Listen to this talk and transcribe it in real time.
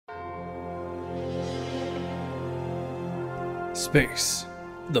Space,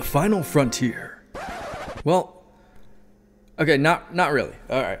 the final frontier. Well, okay, not really.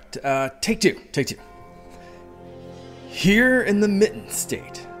 All right, take two. Here in the Mitten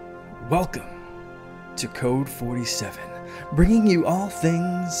State, welcome to Code 47, bringing you all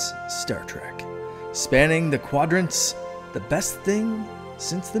things Star Trek, spanning the quadrants, the best thing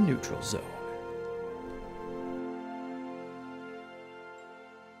since the neutral zone.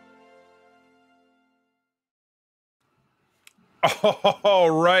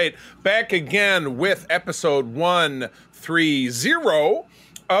 All right, back again with episode 130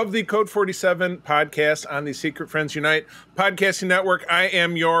 of the Code 47 podcast on the Secret Friends Unite podcasting network. I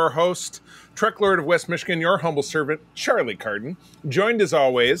am your host, Trek Lord of West Michigan, your humble servant, Charlie Carden, joined as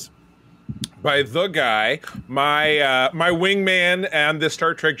always by the guy, my wingman on this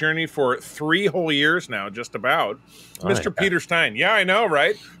Star Trek journey for 3 whole years now, just about, Mr. Peter Stein. Yeah, I know,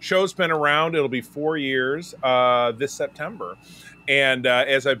 right? Show's been around. It'll be 4 years this September. And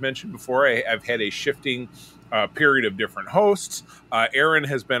as I've mentioned before, I've had a shifting period of different hosts. Aaron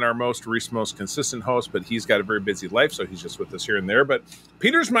has been our most consistent host, but he's got a very busy life, so he's just with us here and there. But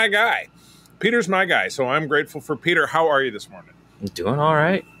Peter's my guy. So I'm grateful for Peter. How are you this morning? I'm doing all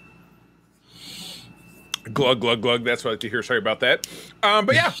right. Glug, glug, glug. That's what I like to hear. Sorry about that.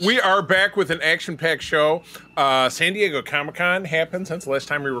 But yeah, we are back with an action-packed show. San Diego Comic-Con happened since the last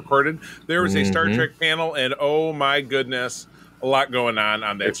time we recorded. There was a Star Trek panel, and oh my goodness, a lot going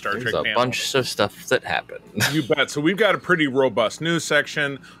on that Star Trek panel. There's a bunch of stuff that happened. You bet. So we've got a pretty robust news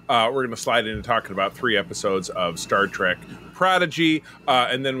section. We're going to slide into talking about 3 episodes of Star Trek Prodigy,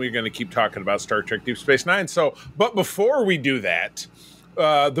 and then we're going to keep talking about Star Trek Deep Space Nine. But before we do that,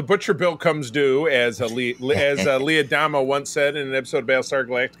 the butcher bill comes due, as Leah Dama once said in an episode of Battlestar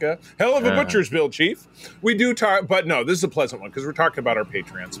Galactica. Hell of a butcher's bill, Chief. We do talk, but no, this is a pleasant one because we're talking about our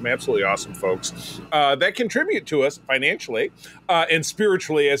Patreon. Some absolutely awesome folks that contribute to us financially and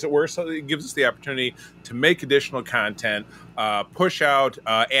spiritually, as it were. So it gives us the opportunity to make additional content, push out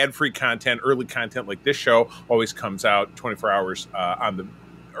ad-free content, early content like this show always comes out 24 hours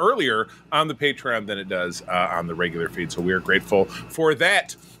earlier on the Patreon than it does on the regular feed. So we are grateful for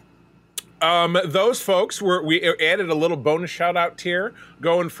that. Those folks, we added a little bonus shout out tier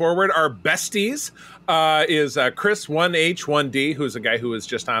going forward. Our besties is Chris 1H1D, who's a guy who was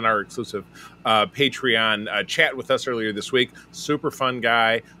just on our exclusive Patreon chat with us earlier this week. Super fun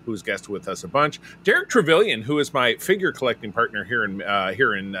guy who's guested with us a bunch. Derek Trevelyan, who is my figure collecting partner here in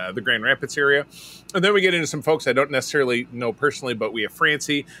the Grand Rapids area. And then we get into some folks I don't necessarily know personally, but we have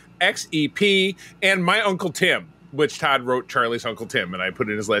Francie, XEP, and my Uncle Tim, which Todd wrote Charlie's Uncle Tim, and I put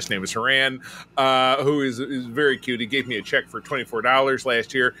in his last name is Haran, who is very cute. He gave me a check for $24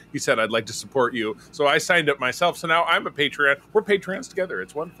 last year. He said, I'd like to support you. So I signed up myself. So now I'm a Patreon. We're Patreons together.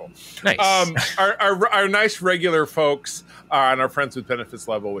 It's wonderful. Nice. Our nice regular folks on our Friends with Benefits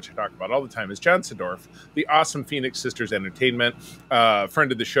level, which I talk about all the time, is John Sedorf, the awesome Phoenix Sisters Entertainment,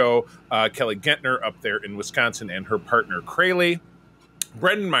 friend of the show, Kelly Gentner up there in Wisconsin, and her partner, Krayley,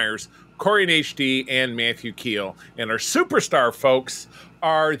 Brendan Myers, Corey and HD, and Matthew Keel. And our superstar folks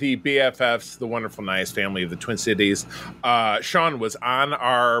are the BFFs, the wonderful, nice family of the Twin Cities. Sean was on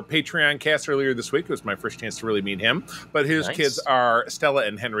our Patreon cast earlier this week. It was my first chance to really meet him. But his kids are Stella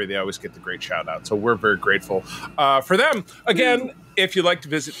and Henry. They always get the great shout out. So we're very grateful for them. Again, if you'd like to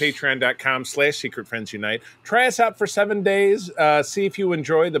visit patreon.com/secretfriendsunite, try us out for 7 days. See if you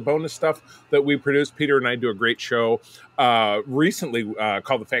enjoy the bonus stuff that we produce. Peter and I do a great show recently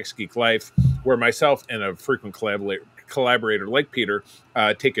called The Facts Geek Life, where myself and a frequent collaborator like Peter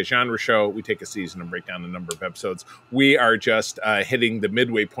take a genre show. We take a season and break down a number of episodes. We are just hitting the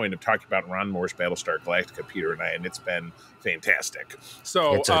midway point of talking about Ron Moore's Battlestar Galactica, Peter and I, and it's been fantastic.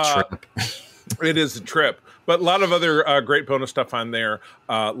 So it's a trip. It is a trip, but a lot of other great bonus stuff on there,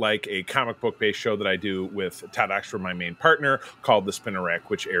 like a comic book based show that I do with Todd Oxford, my main partner, called The Spinner Rack,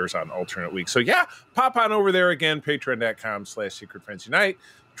 which airs on alternate weeks. So yeah, pop on over there again, patreon.com/secretfriendsunite.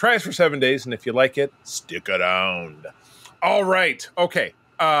 Try us for 7 days, and if you like it, stick around. All right, okay.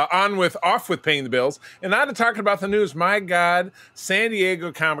 Off with paying the bills, and on to talking about the news. My God, San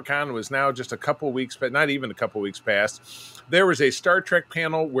Diego Comic-Con was now just a couple weeks, but not even a couple weeks past. There was a Star Trek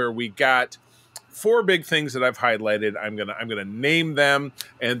panel where we got 4 big things that I've highlighted. I'm gonna name them,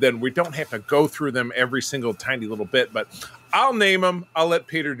 and then we don't have to go through them every single tiny little bit, but I'll name them. I'll let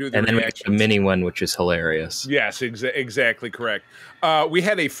Peter do the and then reactions. We get a mini one, which is hilarious. Yes, exactly correct. We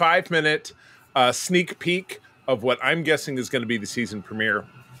had a 5-minute sneak peek of what I'm guessing is going to be the season premiere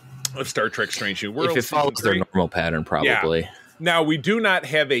of Star Trek Strange New Worlds. If it follows their normal pattern, probably. Yeah. Now, we do not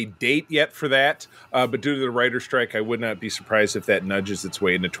have a date yet for that, but due to the writer's strike, I would not be surprised if that nudges its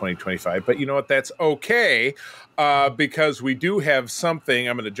way into 2025. But you know what? That's okay. because we do have something.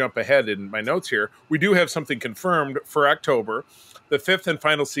 I'm going to jump ahead in my notes here. We do have something confirmed for October. The 5th and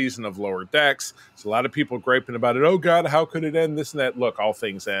final season of Lower Decks. There's a lot of people griping about it. Oh, God, how could it end? This and that. Look, all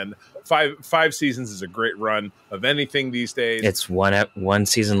things end. Five seasons is a great run of anything these days. It's one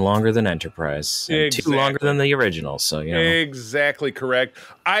season longer than Enterprise. And Exactly. 2 longer than the original. So, you know. Exactly correct.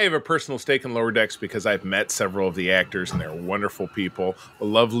 I have a personal stake in Lower Decks because I've met several of the actors, and they're wonderful people. I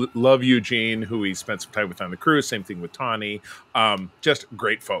love Eugene, who we spent some time with on the cruise. Same thing with Tawny. Just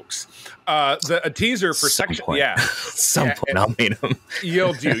great folks. A teaser for section... Point. Yeah. Some point I'll meet him.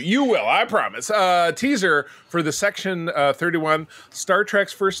 You will, I promise. Teaser for the Section 31 Star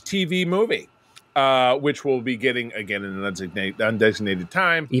Trek's first TV movie, which we'll be getting again in an undesignated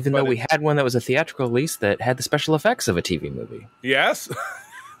time. Even though we had one that was a theatrical release that had the special effects of a TV movie. Yes.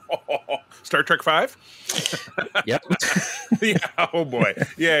 Star Trek 5? Yep. Yeah, oh boy.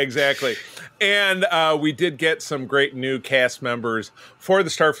 Yeah, exactly. And we did get some great new cast members for the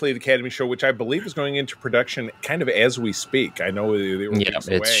Starfleet Academy show, which I believe is going into production kind of as we speak. I know they were weeks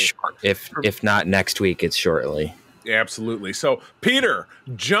away. Short. If not next week, it's shortly. Absolutely. So, Peter,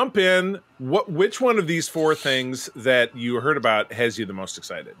 jump in. Which one of these 4 things that you heard about has you the most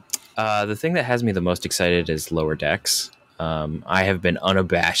excited? The thing that has me the most excited is Lower Decks. I have been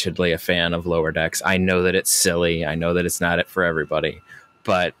unabashedly a fan of Lower Decks. I know that it's silly. I know that it's not for everybody.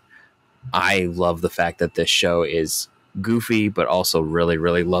 But I love the fact that this show is goofy, but also really,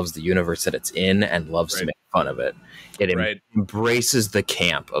 really loves the universe that it's in and loves to make fun of it. It embraces the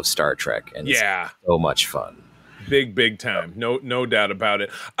camp of Star Trek. And it's so much fun. Big time. No doubt about it.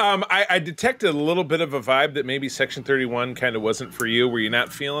 I detected a little bit of a vibe that maybe Section 31 kind of wasn't for you. Were you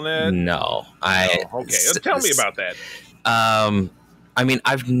not feeling it? No. Okay. Tell me about that.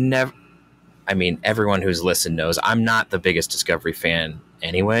 Everyone who's listened knows I'm not the biggest Discovery fan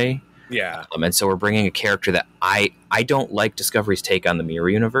anyway. Yeah. And so we're bringing a character that I don't like Discovery's take on the mirror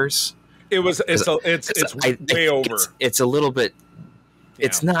universe. It's way over. It's a little bit. Yeah.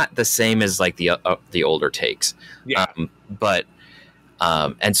 It's not the same as like the older takes. Yeah.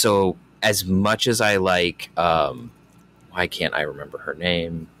 And so as much as I like, why can't I remember her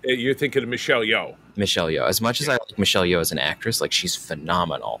name? You're thinking of Michelle Yeoh. As much as I like Michelle Yeoh as an actress, like she's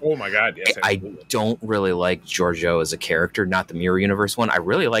phenomenal. Oh my God, yes. I don't really like Georgiou as a character, not the Mirror Universe one. I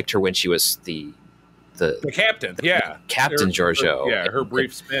really liked her when she was the captain. Captain Georgiou. Her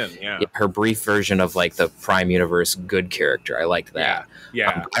brief spin. Yeah. Her brief version of like the Prime Universe good character. I liked that.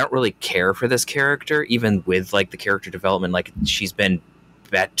 Yeah. I don't really care for this character, even with like the character development. Like she's been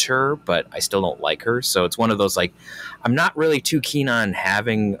better, but I still don't like her. So it's one of those like I'm not really too keen on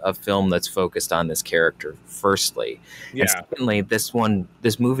having a film that's focused on this character. Firstly, and secondly, this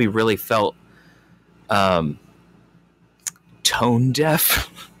movie really felt tone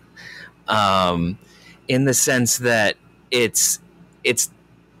deaf, in the sense that it's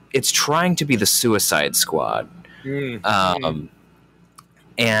trying to be the Suicide Squad.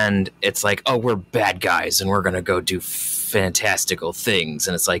 And it's like, oh, we're bad guys and we're going to go do fantastical things.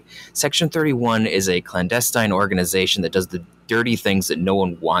 And it's like Section 31 is a clandestine organization that does the dirty things that no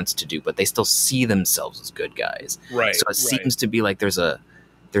one wants to do, but they still see themselves as good guys. Right. So it seems to be like there's a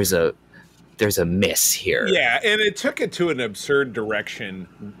miss here. Yeah, and it took it to an absurd direction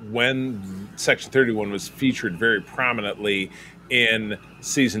when Section 31 was featured very prominently in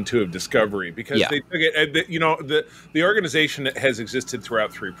season 2 of Discovery, because they took it, the organization has existed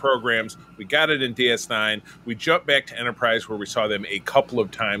throughout 3 programs. We got it in DS9. We jumped back to Enterprise, where we saw them a couple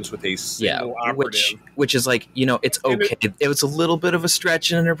of times with a single operative. Which is like, it's okay. It was a little bit of a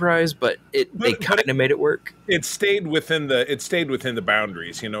stretch in Enterprise, but they kind of made it work. It stayed within the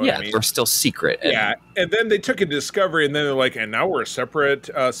boundaries, you know what I mean? We're still secret. And then they took it to Discovery, and then they're like, and now we're a separate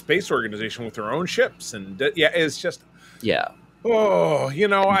space organization with our own ships. And it's just... Yeah. Oh,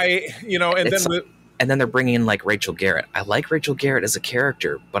 and then they're bringing in like Rachel Garrett. I like Rachel Garrett as a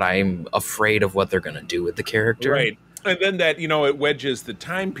character, but I'm afraid of what they're going to do with the character. Right. And then that, it wedges the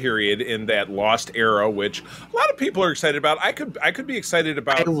time period in that Lost era, which a lot of people are excited about. I could be excited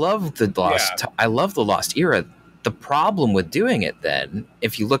about. I love the Lost. I love the Lost era. The problem with doing it then,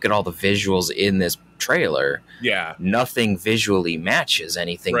 if you look at all the visuals in this trailer, nothing visually matches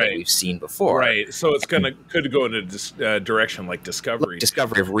anything that we've seen before. Right. So it's could go in a direction like Discovery.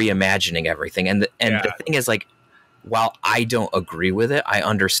 Discovery of reimagining everything. And the thing is, like, while I don't agree with it, I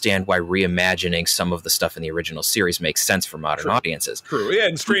understand why reimagining some of the stuff in the original series makes sense for modern audiences. True. Yeah,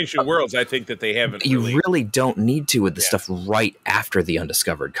 in Strange New Worlds, I think that they haven't. You really don't need to with the stuff right after the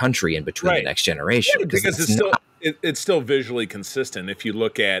Undiscovered Country in between the Next Generation. Yeah, because it's it's still visually consistent. If you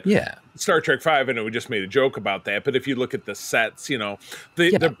look at Star Trek V, I know we just made a joke about that, but if you look at the sets, you know,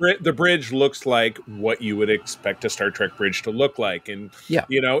 the bridge looks like what you would expect a Star Trek bridge to look like, and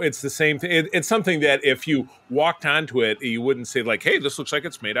you know, it's the same thing. It's something that if you walked onto it, you wouldn't say like, "Hey, this looks like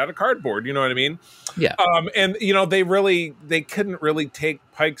it's made out of cardboard." You know what I mean? Yeah. And you know, they couldn't really take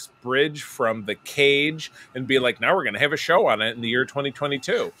Pike's bridge from the cage and be like, "Now we're going to have a show on it in the year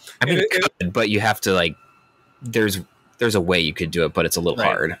 2022." I mean, it could, but you have to like. There's a way you could do it, but it's a little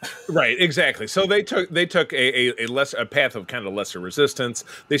hard. Right, exactly. So they took a path of kind of lesser resistance.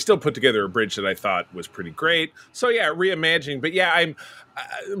 They still put together a bridge that I thought was pretty great. So yeah, reimagining. But yeah,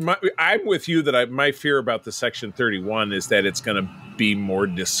 I'm with you that my fear about the Section 31 is that it's going to be more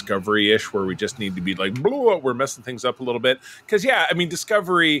Discovery-ish, where we just need to be like, we're messing things up a little bit. Because yeah, I mean,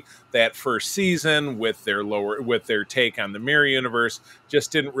 Discovery, that first season with their take on the Mirror Universe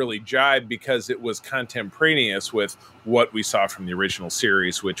just didn't really jibe, because it was contemporaneous with what we saw from the original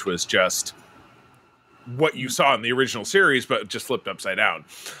series, which was just what you saw in the original series, but just flipped upside down.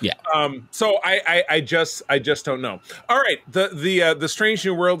 Yeah. So I just don't know. All right. The Strange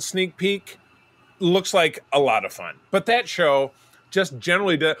New World sneak peek looks like a lot of fun, but that show just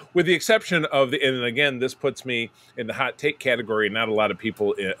generally, with the exception of and again, this puts me in the hot take category. Not a lot of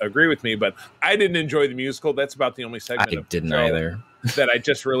people agree with me, but I didn't enjoy the musical. That's about the only segment I didn't either. That I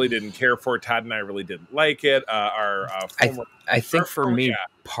just really didn't care for. Todd and I really didn't like it. I think for me,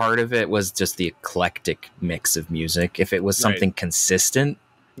 part of it was just the eclectic mix of music. If it was something consistent,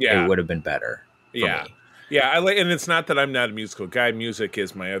 it would have been better for me. Yeah, and it's not that I'm not a musical guy. Music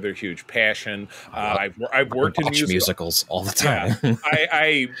is my other huge passion. I've worked in musicals all the time. Yeah.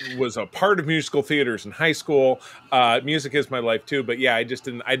 I was a part of musical theaters in high school. Music is my life too. But yeah, I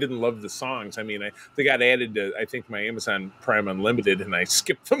didn't love the songs. I mean, they got added to, I think, my Amazon Prime Unlimited, and I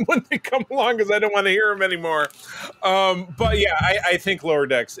skipped them when they come along because I don't want to hear them anymore. But yeah, I think Lower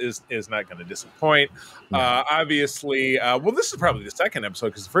Decks is not going to disappoint. Obviously, well, this is probably the second episode,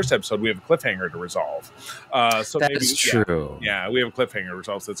 because the first episode we have a cliffhanger to resolve. So that is true. Yeah, we have a cliffhanger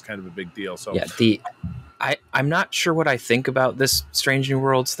results. That's kind of a big deal. So yeah, I'm not sure what I think about this Strange New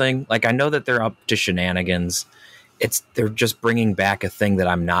Worlds thing. Like, I know that they're up to shenanigans. They're just bringing back a thing that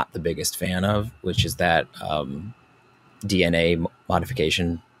I'm not the biggest fan of, which is that DNA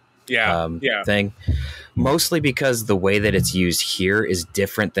modification thing. Mostly because the way that it's used here is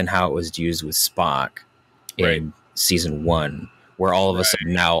different than how it was used with Spock in season 1, where all of a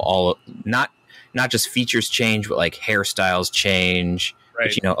sudden now not just features change, but like hairstyles change,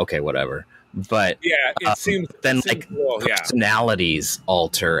 which, you know, okay, whatever. But yeah, it seems then personalities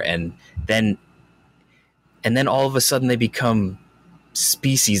alter, and then all of a sudden they become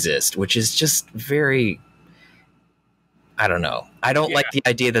speciesist, which is just very, I don't know. I don't like the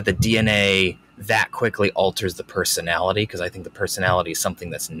idea that the DNA that quickly alters the personality, because I think the personality is something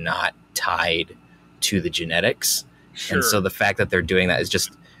that's not tied to the genetics. Sure. And so the fact that they're doing that is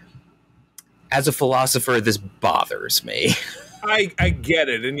just, as a philosopher, this bothers me. I get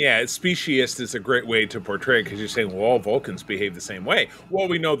it. And yeah, speciesist is a great way to portray it, because you're saying, well, all Vulcans behave the same way. Well,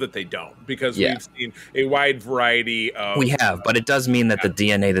 we know that they don't, because we've seen a wide variety of... We have, but it does mean that the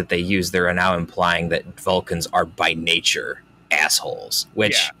DNA that they use, they're now implying that Vulcans are by nature assholes,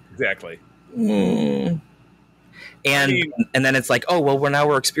 which... Yeah, exactly. And then it's like, oh, well,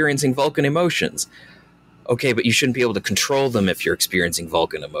 we're experiencing Vulcan emotions. Okay, but you shouldn't be able to control them if you're experiencing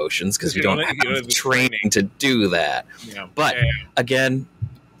Vulcan emotions, because you don't have training to do that. Yeah. But again,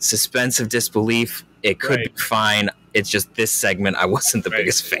 suspense of disbelief. It could be fine. It's just this segment I wasn't the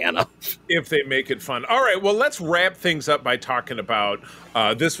biggest fan of. If they make it fun. All right, well, let's wrap things up by talking about,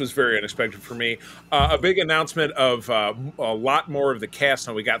 this was very unexpected for me, a big announcement of a lot more of the cast.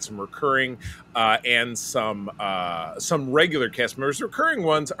 Now, we got some recurring and some regular cast members. Recurring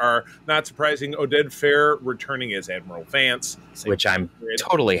ones are, not surprising, Oded Fair returning as Admiral Vance. Which I'm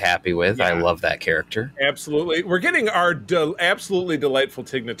totally happy with. Yeah. I love that character. Absolutely. We're getting our absolutely delightful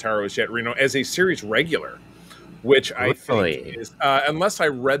Tig Notaro as Jet Reno as a series regular, which I think is, unless I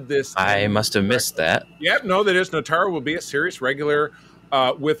read this. I must have missed that. Yep, no, that is. Notaro will be a series regular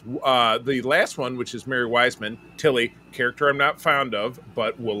with the last one, which is Mary Wiseman, Tilly, character I'm not fond of,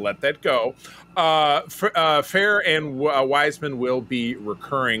 but we'll let that go. Fair and Wiseman will be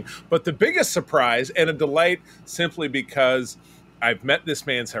recurring. But the biggest surprise, and a delight simply because I've met this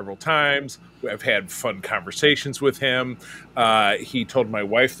man several times. I've had fun conversations with him. He told my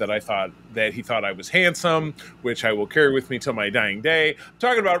wife that he thought I was handsome, which I will carry with me till my dying day. I'm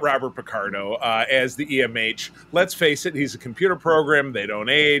talking about Robert Picardo as the EMH. Let's face it, he's a computer program. They don't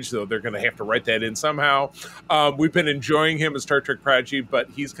age, though they're going to have to write that in somehow. We've been enjoying him as Star Trek Prodigy, but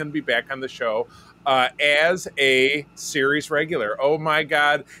he's going to be back on the show. as a series regular. Oh my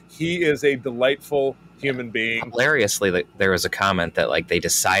God, he is a delightful human being. Hilariously, there was a comment that like they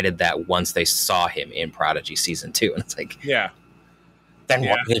decided that once they saw him in Prodigy season 2, and it's like, then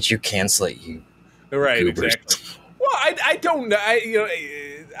why did you cancel it? You right, goobers. exactly. Well, I don't know.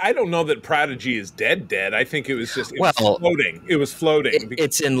 I don't know that Prodigy is dead. I think it was just was floating. It was floating.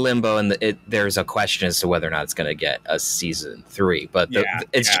 It's in limbo, and there's a question as to whether or not it's going to get a season 3. But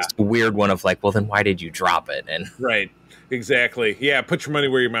it's just a weird one of like, well, then why did you drop it? And right. Exactly. Yeah, put your money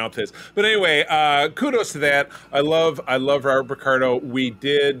where your mouth is. But anyway, kudos to that. I love Robert Picardo. We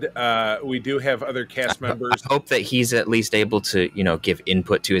do have other cast members. I hope that he's at least able to, give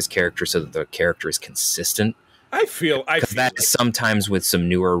input to his character so that the character is consistent. I feel that sometimes with some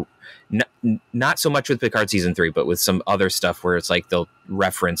newer, not so much with Picard season 3, but with some other stuff where it's like they'll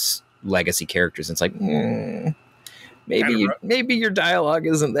reference legacy characters. And it's like, maybe your dialogue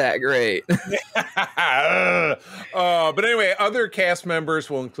isn't that great. But anyway, other cast members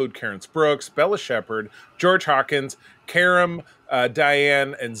will include Karen Brooks, Bella Shepherd, George Hawkins, Karam,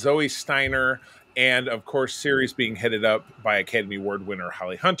 Diane, and Zoe Steiner. And, of course, series being headed up by Academy Award winner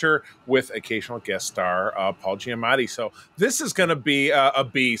Holly Hunter with occasional guest star Paul Giamatti. So this is going to be a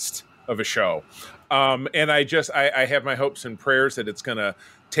beast of a show. And I have my hopes and prayers that it's going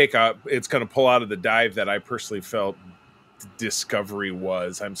to pull out of the dive that I personally felt Discovery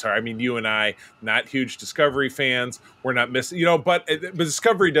was. I'm sorry. I mean, you and I, not huge Discovery fans. We're not missing, but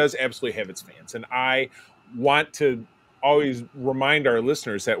Discovery does absolutely have its fans. And I want to always remind our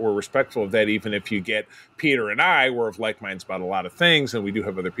listeners that we're respectful of that, even if you get Peter and I, we're of like minds about a lot of things, and we do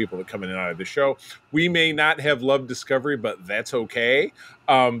have other people that come in and out of the show. We may not have loved Discovery, but that's okay,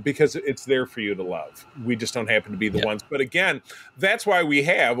 because it's there for you to love. We just don't happen to be the ones. But again, that's why we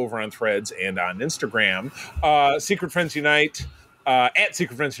have over on Threads and on Instagram, Secret Friends Unite, at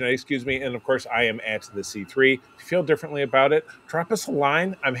Secret Friends Unite, excuse me, and of course I am at the C3. If you feel differently about it, drop us a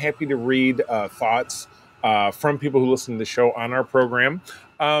line. I'm happy to read thoughts from people who listen to the show on our program.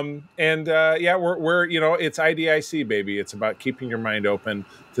 We're it's IDIC, baby. It's about keeping your mind open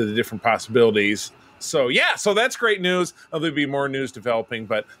to the different possibilities. So that's great news. There'll be more news developing,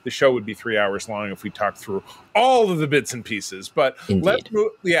 but the show would be 3 hours long if we talked through all of the bits and pieces. But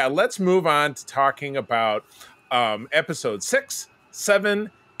let's move on to talking about episode 6,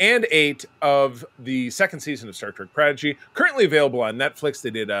 7, and 8 of the second season of Star Trek Prodigy, currently available on Netflix. They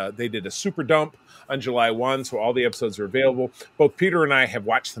did a super dump on July 1, so all the episodes are available. Both Peter and I have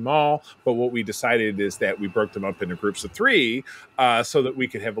watched them all, but what we decided is that we broke them up into groups of 3 so that we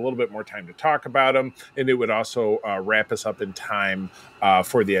could have a little bit more time to talk about them, and it would also wrap us up in time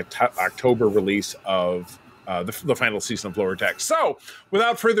for the October release of the final season of Lower Decks. So,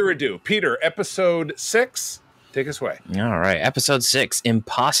 without further ado, Peter, episode 6, take us away. All right, episode 6,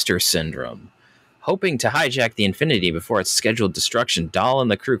 Imposter Syndrome. Hoping to hijack the Infinity before its scheduled destruction, Dahl and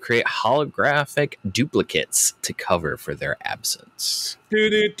the crew create holographic duplicates to cover for their absence.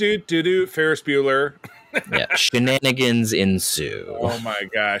 Ferris Bueller. Shenanigans ensue. Oh my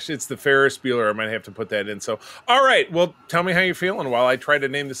gosh, it's the Ferris Bueller. I might have to put that in. So, all right, well, tell me how you're feeling while I try to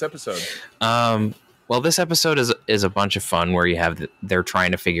name this episode. Well, this episode is a bunch of fun where they're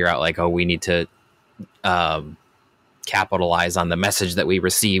trying to figure out like, we need to capitalize on the message that we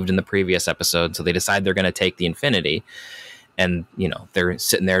received in the previous episode. So they decide they're going to take the Infinity, and they're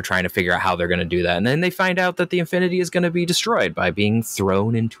sitting there trying to figure out how they're going to do that. And then they find out that the Infinity is going to be destroyed by being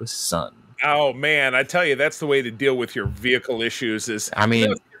thrown into a sun. Oh man, I tell you, that's the way to deal with your vehicle issues. It's kind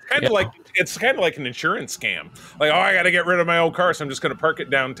of like an insurance scam. Like, I got to get rid of my old car, so I'm just going to park it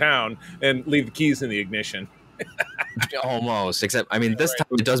downtown and leave the keys in the ignition. Almost, except this time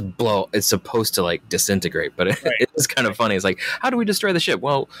it does blow. It's supposed to like disintegrate, but it is kind of funny. It's like, how do we destroy the ship?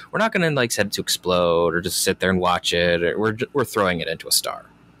 Well, we're not going to like set it to explode or just sit there and watch it. We're throwing it into a star.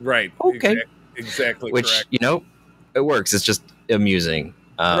 Right. Okay. Exactly. Which correct. It works. It's just amusing.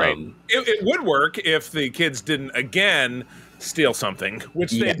 Right. It would work if the kids didn't again steal something,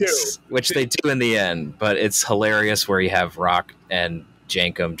 which they do. Which they do in the end. But it's hilarious where you have Rock and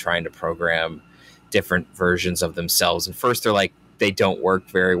Jankum trying to program different versions of themselves, and first they're like they don't work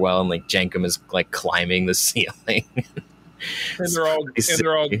very well, and like Jankum is like climbing the ceiling, and they're all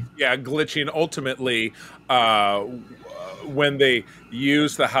glitching. Ultimately, when they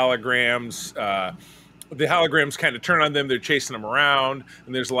use the holograms kind of turn on them. They're chasing them around,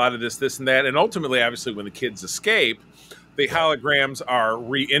 and there's a lot of this and that, and ultimately, obviously, when the kids escape, the holograms are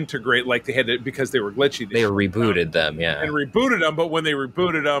reintegrate like they had to, because they were glitchy. They rebooted them, and rebooted them. But when they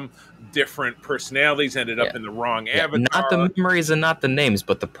rebooted them, different personalities ended up in the wrong avatar. Not the memories and not the names,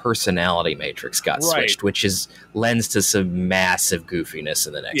 but the personality matrix got switched, which lends to some massive goofiness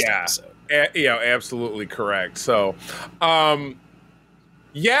in the next episode. Absolutely correct. So,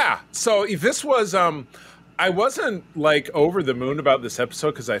 yeah. So this was, I wasn't like over the moon about this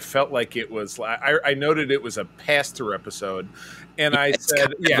episode because I felt like it was, I noted it was a pass-through episode. And I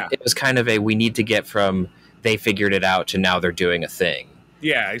said, it was kind of we need to get from they figured it out to now they're doing a thing.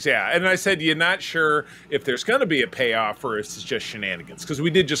 Yeah. And I said, you're not sure if there's going to be a payoff or if it's just shenanigans. Because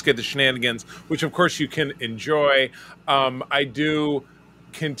we did just get the shenanigans, which of course you can enjoy. I do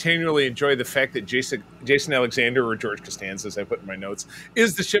continually enjoy the fact that Jason Alexander, or George Costanza, as I put in my notes,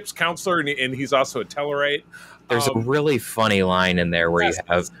 is the ship's counselor, and he's also a Tellarite. There's a really funny line in there where you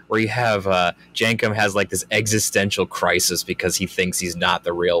have Jankum has like this existential crisis because he thinks he's not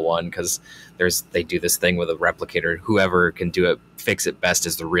the real one, because they do this thing with a replicator. Whoever can do it, fix it best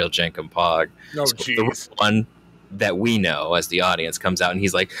is the real Jankum Pog. Oh, so geez. The real one that we know as the audience comes out and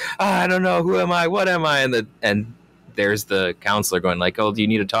he's like, I don't know, who am I? What am I? And there's the counselor going like, oh, do you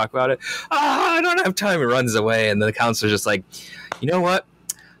need to talk about it? I don't have time. He runs away, and the counselor's just like, you know what?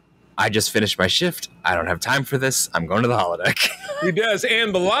 I just finished my shift. I don't have time for this. I'm going to the holodeck. He does,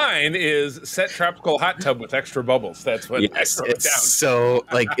 and the line is set tropical hot tub with extra bubbles. That's what it's I wrote down. So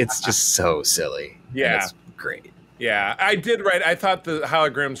it's just so silly. Yeah, it's great. Yeah, I did right. I thought the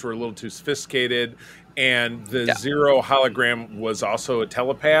holograms were a little too sophisticated, and the Zero hologram was also a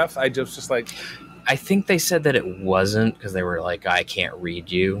telepath. I just like. I think they said that it wasn't because they were like, I can't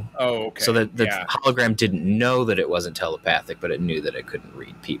read you. Oh, okay. So the hologram didn't know that it wasn't telepathic, but it knew that it couldn't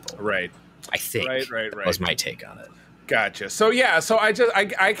read people. Right. I think. Right. That was my take on it. Gotcha. So yeah,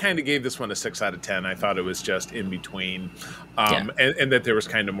 I kind of gave this one a 6 out of 10. I thought it was just in between, and that there was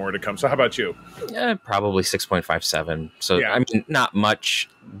kind of more to come. So how about you? Yeah, probably 6.57. So yeah. I mean, not much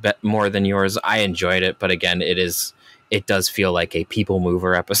more than yours. I enjoyed it, but again, it does feel like a people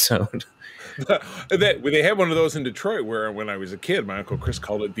mover episode. They had one of those in Detroit where, when I was a kid, my Uncle Chris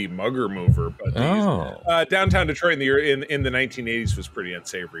called it the Mugger Mover. But downtown Detroit in the 1980s was pretty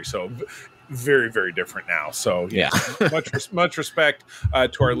unsavory. So very, very different now. So much respect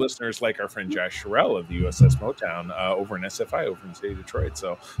to our listeners, like our friend Josh Sherrill of the USS Motown over in SFI over in the city of Detroit.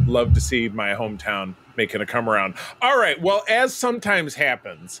 So love to see my hometown making a come around. All right. Well, as sometimes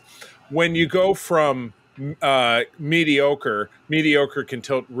happens, when you go from mediocre can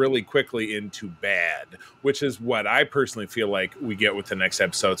tilt really quickly into bad, which is what I personally feel like we get with the next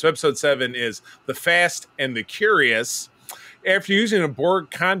episode. So episode 7 is The Fast and the Curious. After using a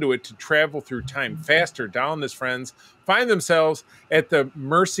Borg conduit to travel through time faster, Dal and his friends find themselves at the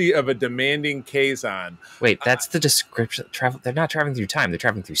mercy of a demanding Kazon. Wait, that's the description. They're not traveling through time. They're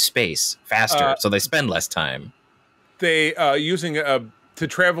traveling through space faster, so they spend less time. They using to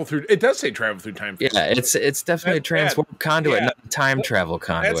travel through. It does say travel through time. Yeah, it's definitely a transwarp conduit, not a time travel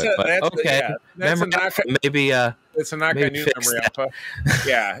conduit. Maybe it's a knock on you, memory alpha.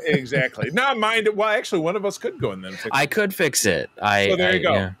 Yeah, exactly. Not mind it. Well, actually, one of us could go in then. I could fix it. So there you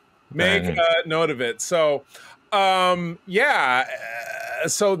go. Yeah. Make note of it. So, so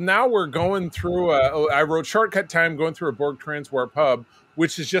now we're going through. I wrote shortcut time going through a Borg transwarp hub,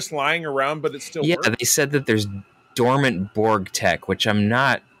 which is just lying around, but it's still. Yeah, working. They said that there's dormant Borg tech, which I'm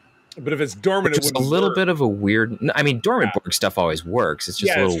not. But if it's dormant, it's a little bit of a weird. I mean, dormant Borg stuff always works. It's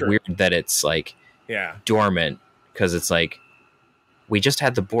just a little weird that it's like dormant, because it's like we just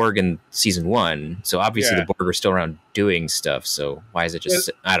had the Borg in season 1, so obviously the Borg are still around doing stuff. So why is it just?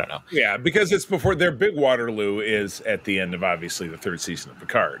 I don't know. Yeah, because it's before their big Waterloo is at the end of obviously the 3rd season of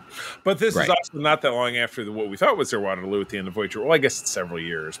Picard, but this is also not that long after what we thought was their Waterloo at the end of Voyager. Well, I guess it's several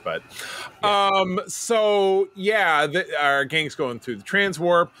years, but our gang's going through the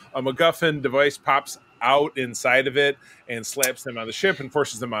transwarp. A MacGuffin device pops out inside of it and slaps them on the ship and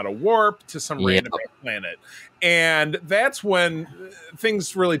forces them out of warp to some random planet. And that's when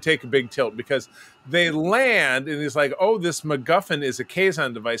things really take a big tilt, because they land and he's like, oh, this MacGuffin is a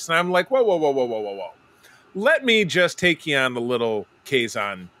Kazon device. And I'm like, whoa. Let me just take you on a little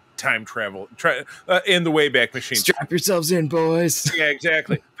Kazon time travel in the Wayback Machine. Strap yourselves in, boys. Yeah,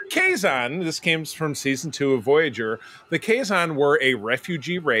 exactly. Kazon, this came from season 2 of Voyager. The Kazon were a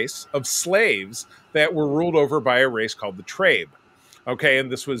refugee race of slaves that were ruled over by a race called the Trabe. Okay,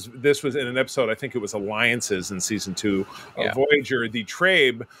 and this was in an episode, I think it was Alliances in season 2 of Voyager. The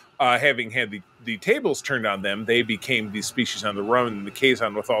Trabe, having had the tables turned on them, they became the species on the run, and the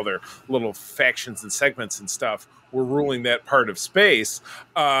Kazon, with all their little factions and segments and stuff, were ruling that part of space.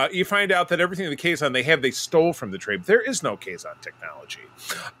 You find out that everything the Kazon they stole from the Trabe. There is no Kazon technology.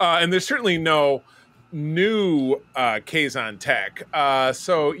 And there's certainly no new Kazon tech.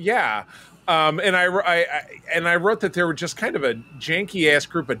 And I wrote that they were just kind of a janky ass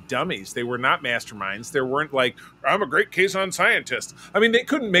group of dummies. They were not masterminds. They weren't like, I'm a great Kazon scientist. I mean, they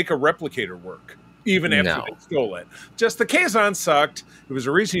couldn't make a replicator work even after they stole it. Just the Kazon sucked. It was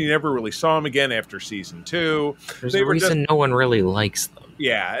a reason you never really saw them again after season 2. There's a reason no one really likes them.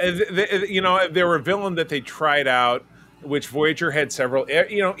 Yeah, they were a villain that they tried out, which Voyager had several.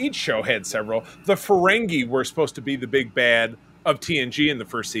 Each show had several. The Ferengi were supposed to be the big bad of TNG in the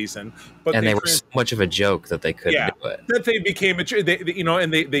first season, but they were so much of a joke that they couldn't do it. That they became and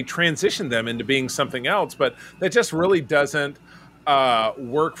they transitioned them into being something else, but that just really doesn't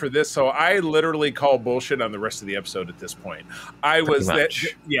work for this. So I literally call bullshit on the rest of the episode at this point.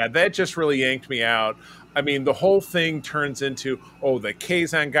 That just really yanked me out. I mean, the whole thing turns into, the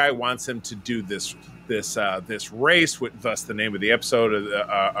Kazon guy wants him to do this race, thus the name of the episode,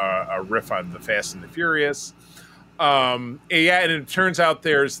 a riff on the Fast and the Furious. And it turns out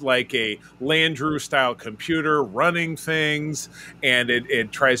there's like a Landru style computer running things, and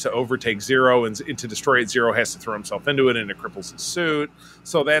it tries to overtake Zero, and to destroy it, Zero has to throw himself into it, and it cripples his suit.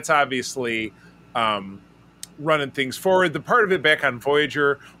 So that's obviously running things forward. The part of it back on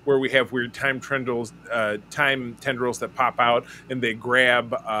Voyager where we have weird time tendrils that pop out and they grab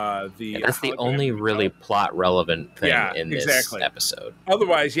that's the only really plot relevant thing in this episode.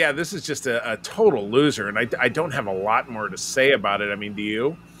 Otherwise, this is just a total loser, and I don't have a lot more to say about it. I mean, do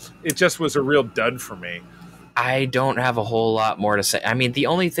you? It just was a real dud for me. I don't have a whole lot more to say. I mean, the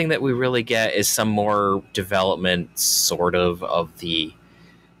only thing that we really get is some more development sort of the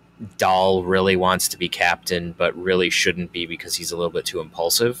Dahl really wants to be captain, but really shouldn't be because he's a little bit too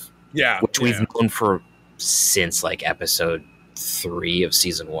impulsive. Yeah. Which we've known for since like episode 3 of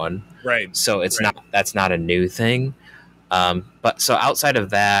season 1. Right. So that's not a new thing. But so outside of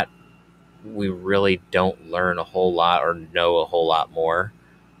that, we really don't learn a whole lot or know a whole lot more.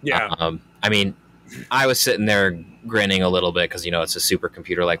 Yeah. I mean, I was sitting there grinning a little bit because it's a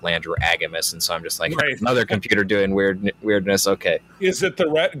supercomputer like Landru Agamus, and so I'm just like, another computer doing weirdness. Okay, is it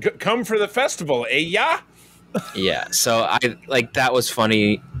the come for the festival? Yeah. So I like that was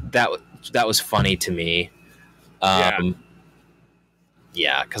funny. That was funny to me. Because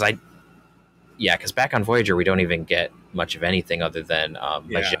back on Voyager we don't even get much of anything other than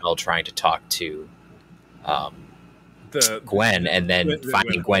Majel trying to talk to Gwen, and then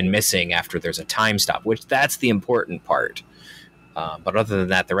finding Gwen missing after there's a time stop, which that's the important part. But other than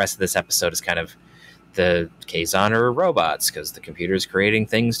that, the rest of this episode is kind of the Kazon are robots because the computer's creating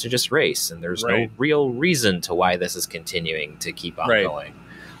things to just race, and there's no real reason to why this is continuing to keep on going.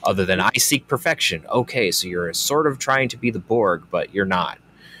 Other than I seek perfection. Okay, so you're sort of trying to be the Borg, but you're not.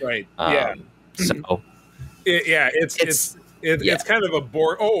 Right. So it's kind of a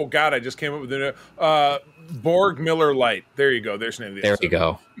Borg. Oh God, I just came up with a Borg Miller Lite. There you go. There's the name of the episode. There you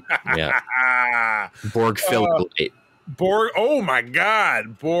go. Yeah. Borg Filler Lite. Borg. Oh my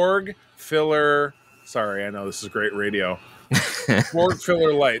God. Borg Filler. Sorry, I know this is great radio. Borg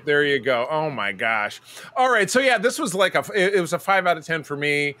Filler Lite. There you go. Oh my gosh. All right. So this was like it was a 5 out of 10 for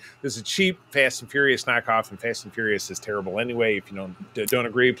me. This is a cheap Fast and Furious knockoff, and Fast and Furious is terrible anyway. If you don't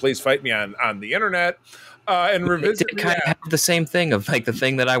agree, please fight me on the internet. And revisit. It kind of have the same thing of like the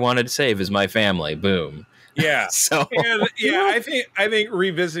thing that I wanted to save is my family. Boom. Yeah. So I think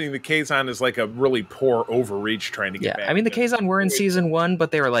revisiting the Kazon is like a really poor overreach trying to get back. I mean, the Kazon were in season 1,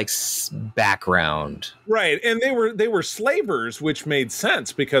 but they were like background. Right. And they were slavers, which made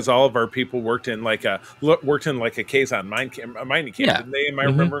sense because all of our people worked in like a Kazon mining camp. Didn't they? Am I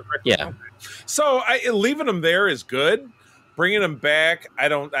remembering correctly? Yeah. So leaving them there is good. Bringing them back,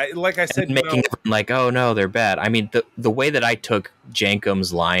 like I said, making them like, oh no, they're bad. I mean, the way that I took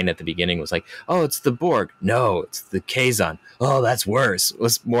Jankum's line at the beginning was like, oh, it's the Borg. No, it's the Kazon. Oh, that's worse. It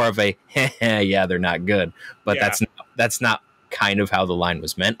was more of a, yeah, they're not good. But that's not kind of how the line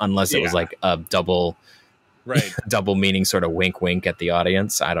was meant, unless it was like a double meaning sort of wink, wink at the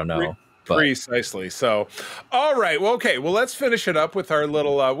audience. I don't know. Precisely. So, all right. Well, okay. Well, let's finish it up with our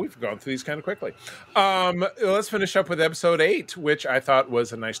little. We've gone through these kind of quickly. Let's finish up with episode 8, which I thought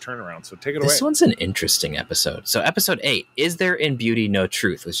was a nice turnaround. So take it away. This one's an interesting episode. So, episode 8, Is There in Beauty No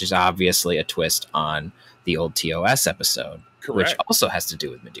Truth, which is obviously a twist on the old TOS episode, which also has to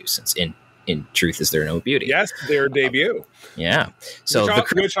do with Medusans. In Truth, Is There No Beauty? Yes, their debut. Yeah. So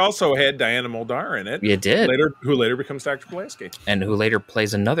which also had Diana Muldaur in it. It did. Who later becomes Dr. Pulaski. And who later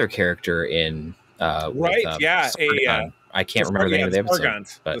plays another character in Sargon. I can't remember the name of the episode.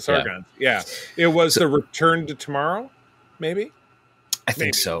 The Sargons. Yeah. It was The Return to Tomorrow, maybe? I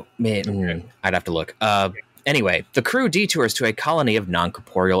think so. I'd have to look. Anyway, the crew detours to a colony of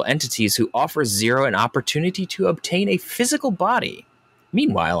non-corporeal entities who offer Zero an opportunity to obtain a physical body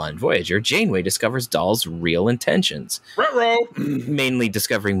Meanwhile, on Voyager, Janeway discovers Dahl's real intentions, mainly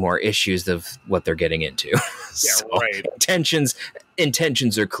discovering more issues of what they're getting into. Right.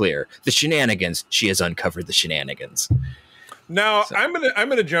 Intentions are clear. The shenanigans, she has uncovered the shenanigans. Now, I'm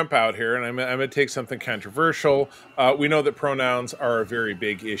gonna jump out here, and I'm gonna take something controversial. We know that pronouns are a very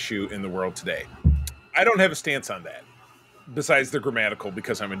big issue in the world today. I don't have a stance on that, besides the grammatical,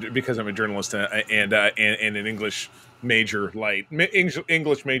 because I'm a journalist and an English major,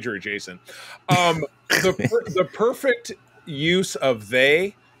 English major adjacent. The perfect use of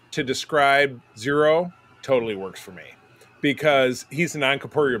they to describe Zero totally works for me, because he's a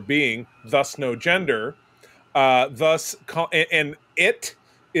non-corporeal being, thus no gender. And it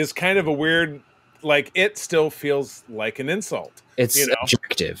is kind of a weird, like, it still feels like an insult. It's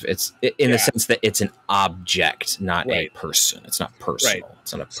objective. It's in the sense that it's an object, not a person. It's not personal. Right.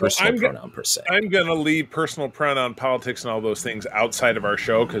 It's not a personal pronoun per se. I'm going to leave personal pronoun politics and all those things outside of our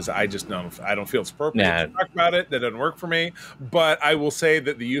show, because I don't feel it's appropriate to talk about it. That doesn't work for me. But I will say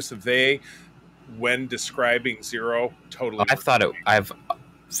that the use of they when describing Zero totally. I felt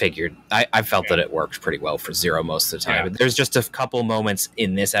that it worked pretty well for Zero most of the time. There's just a couple moments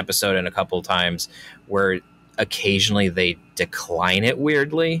in this episode and a couple times where occasionally they decline it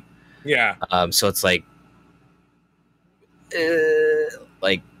weirdly. Yeah. So it's like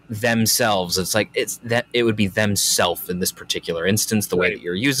themselves. It's like it would be themself in this particular instance, the way that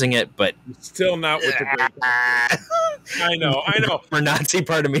you're using it, but still not with the great. I know. For Nazi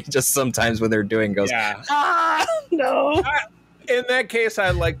part of me, just sometimes when they're doing goes, no. In that case, I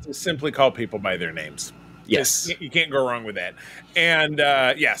like to simply call people by their names. Yes. You can't go wrong with that. And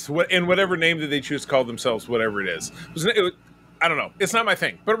yes, in whatever name that they choose to call themselves, whatever it is. I don't know. It's not my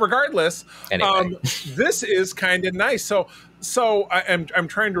thing. But regardless, anyway. This is kind of nice. So I'm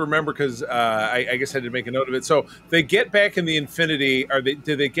trying to remember, because I guess I had to make a note of it. So they get back in the Infinity.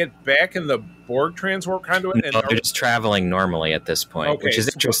 Did they get back in the Borg transwarp conduit? No, they're just traveling normally at this point, which is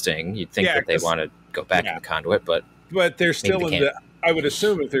interesting. You'd think that they want to go back in the conduit, but they're still in the. I would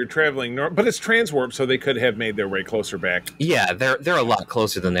assume if they're traveling but it's transwarp, so they could have made their way closer back. Yeah, they're a lot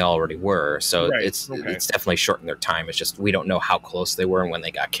closer than they already were, so it's definitely shortened their time. It's just we don't know how close they were and when they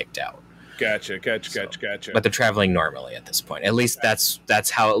got kicked out. Gotcha. But they're traveling normally at this point. At least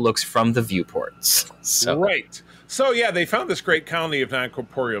that's how it looks from the viewports. So. Right. So yeah, they found this great colony of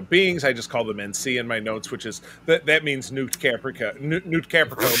non-corporeal beings. I just call them NC in my notes, which is that means Newt Capricorn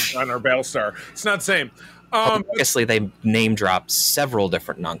on our Battlestar. It's not the same. Obviously, they name dropped several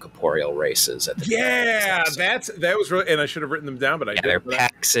different non-corporeal races. That was really, and I should have written them down, but I didn't. They're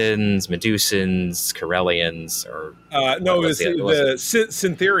Paxons, Medusans, Corellians, or no, it was the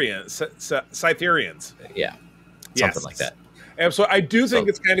Cytherians. Yeah, something like that. Absolutely. I do think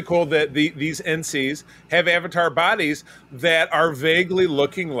it's kind of cool that these NCs have avatar bodies that are vaguely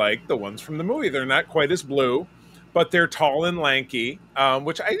looking like the ones from the movie. They're not quite as blue, but they're tall and lanky,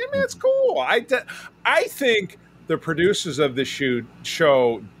 which I mean, it's cool. I think the producers of this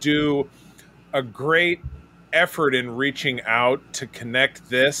show do a great effort in reaching out to connect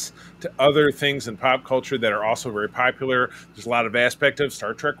this to other things in pop culture that are also very popular. There's a lot of aspect of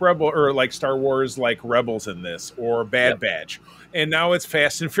Star Trek Rebel, or like Star Wars, like Rebels in this, or Bad Batch. And now it's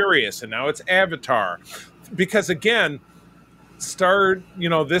Fast and Furious, and now it's Avatar. Because again,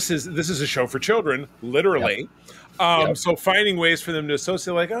 this is a show for children, literally. So finding ways for them to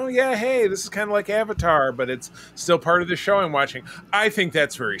associate, like, oh yeah, hey, this is kind of like Avatar, but it's still part of the show I'm watching. I think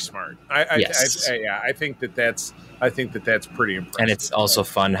that's very smart. I think that's pretty impressive. And it's also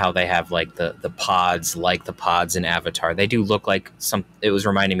fun how they have like the pods, like the pods in Avatar. They do look like it was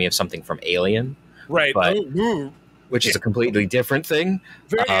reminding me of something from Alien, right? But, which is a completely different thing.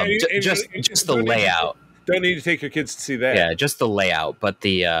 Just the layout. Don't need to take your kids to see that. Yeah, just the layout, but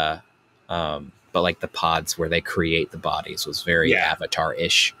but like the pods where they create the bodies was very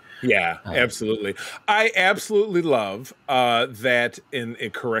Avatar-ish. Yeah, absolutely. I absolutely love that, and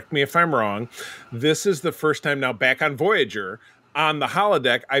correct me if I'm wrong, this is the first time now back on Voyager, on the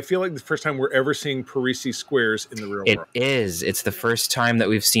holodeck, I feel like the first time we're ever seeing Parisi squares in the real world. It is. It's the first time that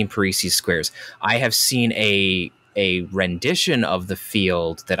we've seen Parisi squares. I have seen a rendition of the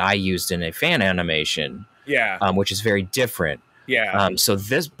field that I used in a fan animation, which is very different. Yeah.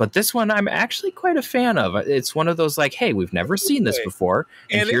 But this one I'm actually quite a fan of. It's one of those like, hey, we've never seen this before,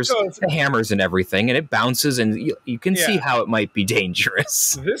 and here's the hammers and everything, and it bounces, and you can see how it might be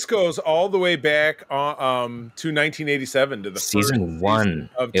dangerous. This goes all the way back to 1987 to the season 1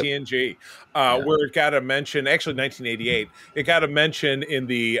 of TNG, where it got a mention. Actually, 1988, it got a mention in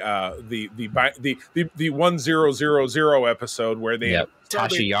the 1000 episode where they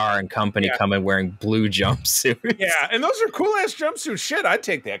Tasha Yar and company come in wearing blue jumpsuits. Yeah, and those are cool ass jumpsuits. Shit, I'd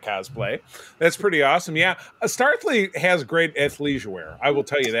take that cosplay. That's pretty awesome. Yeah, Starfleet has great athleisure wear. I will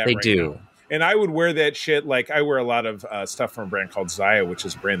tell you that. They do. Now. And I would wear that shit. Like, I wear a lot of stuff from a brand called Zaya, which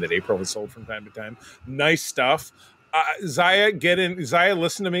is a brand that April has sold from time to time. Nice stuff. Zaya,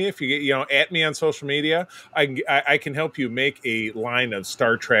 listen to me. If you get, at me on social media, I can help you make a line of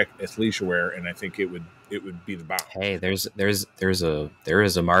Star Trek athleisure wear, and I think it would be the bomb. Hey, there is a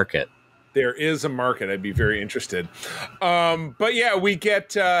market. There is a market. I'd be very interested. But yeah, we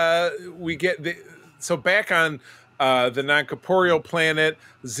get so back on the non-corporeal planet.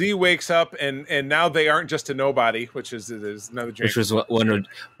 Z wakes up, and now they aren't just a nobody, which is another joke. Which was one,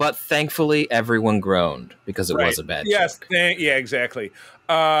 but thankfully everyone groaned because it was a bad joke. Yeah, exactly.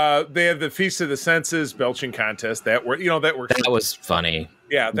 They have the Feast of the Senses belching contest. That works. That was funny.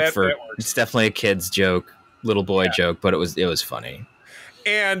 Yeah, that works. It's definitely a kid's joke, little boy joke, but it was funny.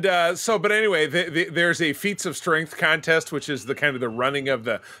 And but anyway, there's a feats of strength contest, which is the kind of the running of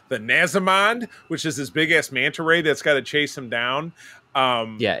the Nazimond, which is this big ass manta ray that's got to chase him down.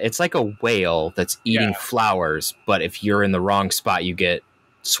 It's like a whale that's eating flowers, but if you're in the wrong spot, you get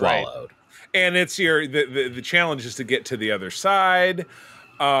swallowed. Right. And it's the challenge is to get to the other side.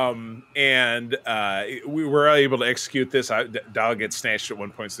 We were able to execute this. Dal gets snatched at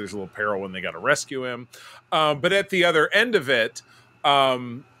one point, so there's a little peril when they got to rescue him. But at the other end of it,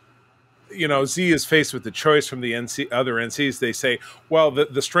 Z is faced with the choice from the other NCs. They say, well,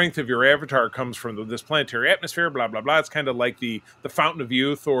 the strength of your avatar comes from this planetary atmosphere, blah, blah, blah. It's kind of like the Fountain of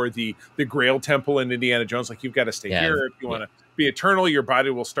Youth or the Grail Temple in Indiana Jones. Like, you've got to stay here. If you want to be eternal, your body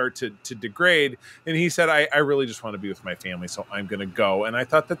will start to degrade. And he said, I really just want to be with my family, so I'm going to go. And I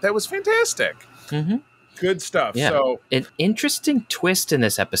thought that was fantastic. Mm-hmm. Good stuff. Yeah. So an interesting twist in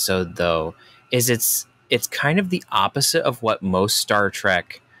this episode, though, is it's kind of the opposite of what most Star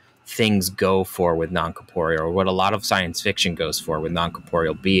Trek things go for with non-corporeal, or what a lot of science fiction goes for with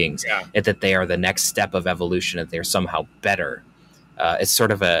non-corporeal beings, that they are the next step of evolution, that they're somehow better. It's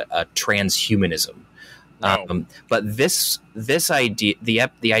sort of a transhumanism. No. But this idea,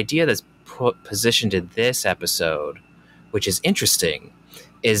 the idea that's positioned in this episode, which is interesting,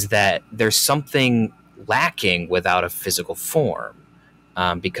 is that there's something lacking without a physical form,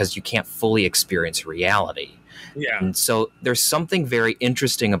 because you can't fully experience reality. Yeah. And so there's something very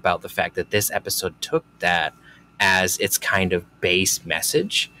interesting about the fact that this episode took that as its kind of base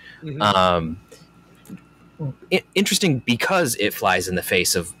message. Mm-hmm. Interesting because it flies in the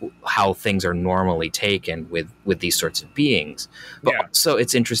face of how things are normally taken with these sorts of beings. But also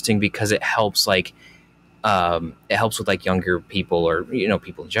it's interesting because it helps with like younger people, or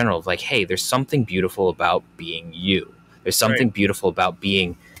people in general, of like, hey, there's something beautiful about being you. There's something beautiful about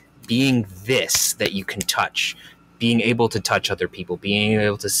being this that you can touch, being able to touch other people, being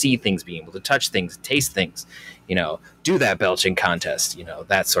able to see things, being able to touch things, taste things, do that belching contest,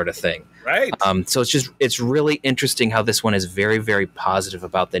 that sort of thing. Right. So it's really interesting how this one is very, very positive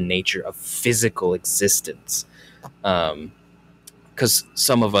about the nature of physical existence. Because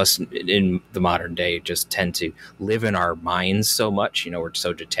some of us in the modern day just tend to live in our minds so much. We're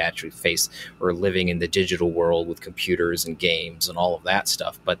so detached. We're living in the digital world with computers and games and all of that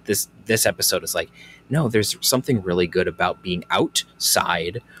stuff. But this episode is like, no, there's something really good about being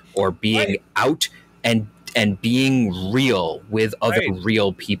outside, or being out and being real with other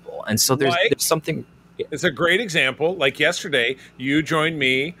real people. And so there's something. It's a great example. Like yesterday, you joined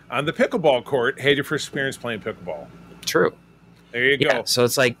me on the pickleball court, had your first experience playing pickleball. True. There you go. So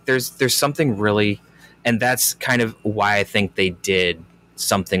it's like there's something really, and that's kind of why I think they did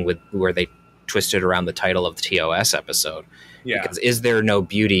something where they twisted around the title of the TOS episode. Yeah. Because is there no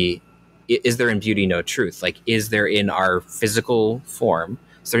beauty? Is there in beauty no truth? Like, is there in our physical form?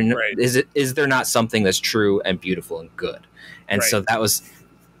 Is there not something that's true and beautiful and good? And so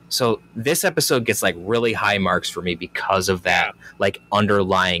so this episode gets like really high marks for me because of that like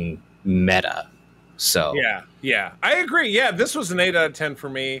underlying meta. So yeah, I agree. Yeah, this was an 8 out of 10 for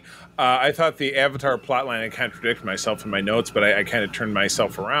me. I thought the Avatar plotline, I contradicted myself in my notes, but I kind of turned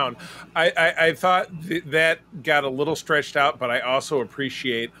myself around. I thought that got a little stretched out, but I also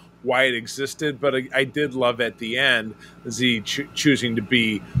appreciate why it existed. But I did love at the end Z choosing to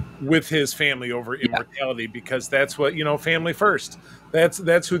be with his family over immortality, because that's what, family first.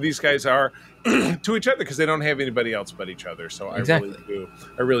 That's who these guys are to each other, because they don't have anybody else but each other. So exactly.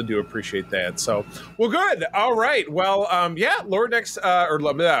 I really do appreciate that. So, well, good. All right. Well, Lower Decks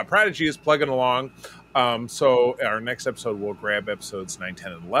Prodigy is plugging along. So our next episode, we'll grab episodes 9,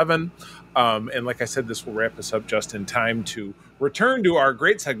 10, and 11. And like I said, this will wrap us up just in time to return to our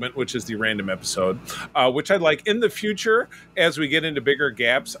great segment, which is the random episode, which I'd like in the future, as we get into bigger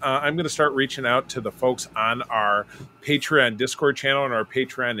gaps, I'm going to start reaching out to the folks on our Patreon Discord channel and our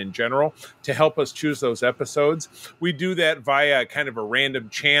Patreon in general to help us choose those episodes. We do that via kind of a random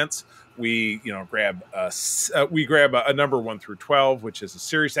chance. We, grab a number 1 through 12, which is a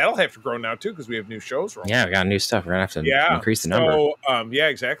series that'll have to grow now too because we have new shows. Yeah, we got new stuff. We're gonna have to increase the number. Yeah,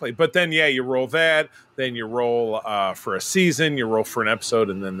 exactly. But then, you roll that. Then you roll for a season. You roll for an episode,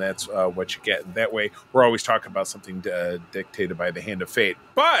 and then that's what you get. That way, we're always talking about something dictated by the hand of fate.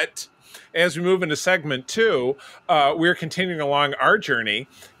 But as we move into segment 2, we're continuing along our journey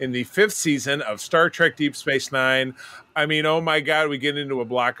in the 5th season of Star Trek Deep Space Nine. I mean, oh my God, we get into a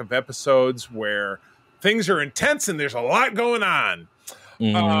block of episodes where things are intense and there's a lot going on.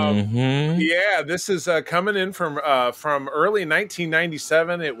 This is coming in from early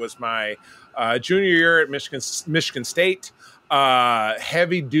 1997. It was my junior year at Michigan State.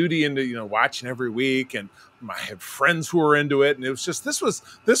 Heavy duty into watching every week, and I had friends who were into it, and it was just this was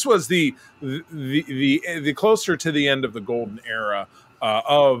the closer to the end of the golden era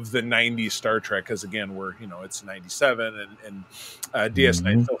of the 90s Star Trek, because again it's 97 and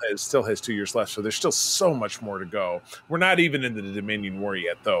DS9 still has 2 years left, so there's still so much more to go. We're not even into the Dominion War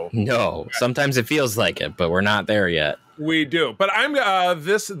yet, though. No, sometimes it feels like it, but we're not there yet. We do, but I'm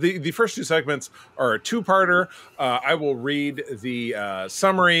the first 2 segments are a 2-parter. I will read the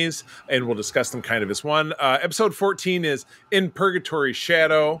summaries and we'll discuss them kind of as one. Episode 14 is In Purgatory's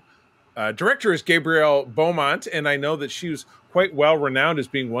Shadow. Director is Gabrielle Beaumont, and I know that she was quite well renowned as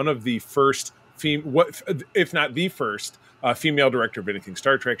being one of the first, if not the first, female director of anything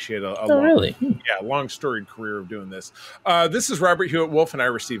Star Trek. She had a long storied career of doing this. This is Robert Hewitt Wolf and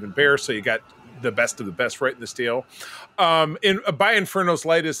Ira Stephen Bear, so you got the best of the best right in this deal. By Inferno's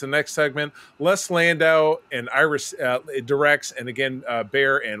Light is the next segment. Les Landau and Iris directs, and again,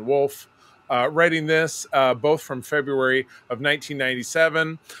 Bear and Wolf writing this, both from February of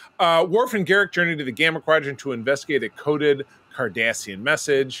 1997. Worf and Garrick journey to the Gamma Quadrant to investigate a coded Cardassian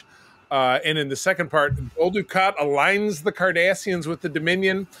message. And in the second part, Gul Dukat aligns the Cardassians with the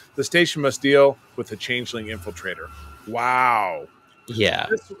Dominion. The station must deal with the changeling infiltrator. Wow. Yeah.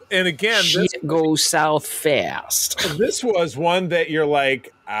 And again, shit goes south fast. This was one that you're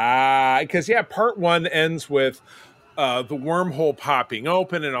like, because part 1 ends with the wormhole popping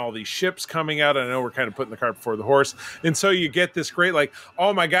open and all these ships coming out. I know we're kind of putting the cart before the horse. And so you get this great, like,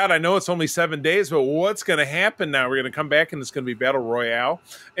 oh my God, I know it's only 7 days, but what's going to happen now? We're going to come back and it's going to be Battle Royale.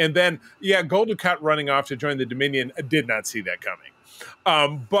 And then, Gul Dukat running off to join the Dominion. I did not see that coming.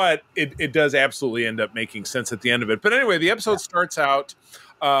 But it does absolutely end up making sense at the end of it. But anyway, the episode starts out.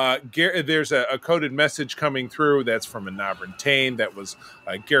 There's a coded message coming through that's from a Nabran Tain that was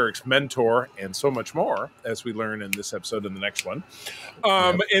Garrick's mentor, and so much more, as we learn in this episode and the next one.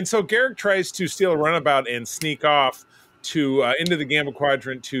 And so Garrick tries to steal a runabout and sneak off to into the Gamma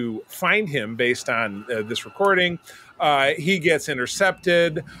Quadrant to find him based on this recording. He gets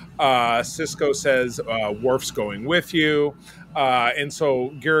intercepted. Sisko says, Worf's going with you. And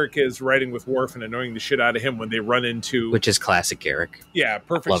so Garrick is riding with Worf and annoying the shit out of him when they run into, which is classic Garrick. Yeah,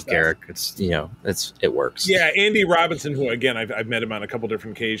 perfect. I love stuff. Garrick. It's it works. Yeah, Andy Robinson, who again I've met him on a couple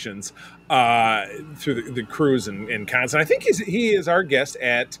different occasions through the cruise and cons, and I think he is our guest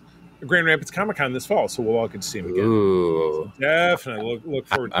at Grand Rapids Comic-Con this fall, so we'll all get to see him again. Ooh, so definitely look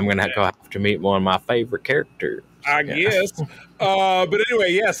forward. I'm gonna have to meet one of my favorite characters. I guess. But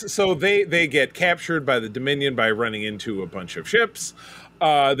anyway, yes. So they get captured by the Dominion by running into a bunch of ships.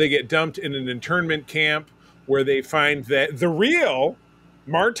 They get dumped in an internment camp where they find that the real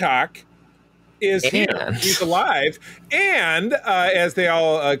Martok is here. He's alive. And as they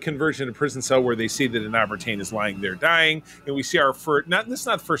all converge in a prison cell where they see that an Nabran Tain is lying there dying, and we see our first, this is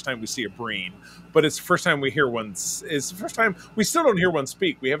not the first time we see a Breen, but it's the first time we hear one. It's the first time we still don't hear one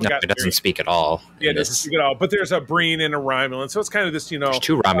speak. We haven't gotten. It doesn't speak at all. Yeah, it doesn't speak at all. But there's a Breen and a Romulan, so it's kind of this, There's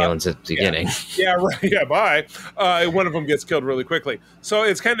 2 Romulans at the beginning. Yeah, right. Yeah, bye. One of them gets killed really quickly, so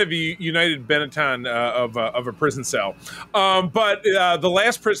it's kind of a united Benetton of a prison cell. But the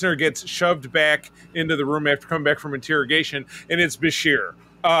last prisoner gets shoved back into the room after coming back from interrogation, and it's Bashir.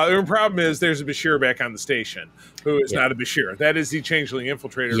 The problem is there's a Bashir back on the station who is not a Bashir. That is the changeling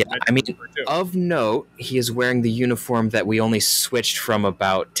infiltrator. Yeah, I mean, of note, he is wearing the uniform that we only switched from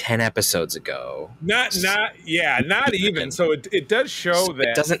about 10 episodes ago. Not even. So it does show that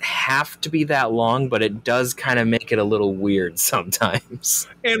it doesn't have to be that long, but it does kind of make it a little weird sometimes.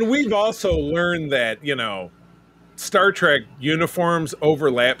 And we've also learned that, Star Trek uniforms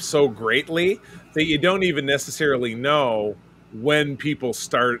overlap so greatly that you don't even necessarily know when people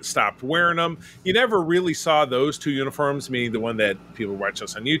stopped wearing them. You never really saw those two uniforms, meaning the one that people watch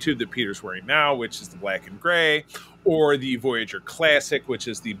us on YouTube that Peter's wearing now, which is the black and gray, or the Voyager Classic, which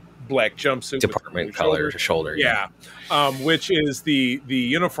is the black jumpsuit department color shoulder. Yeah. Which is the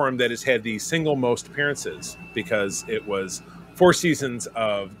uniform that has had the single most appearances, because it was 4 seasons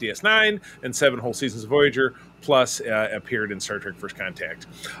of DS9 and 7 whole seasons of Voyager, plus appeared in Star Trek First Contact.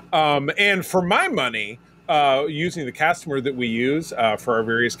 And for my money, using the costumer that we use for our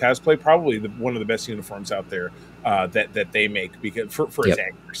various cosplay, probably one of the best uniforms out there that they make, because for its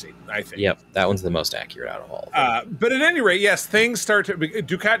accuracy, I think. Yep, that one's the most accurate out of all. But at any rate, yes, things start to...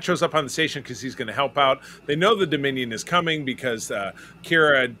 Dukat shows up on the station because he's going to help out. They know the Dominion is coming because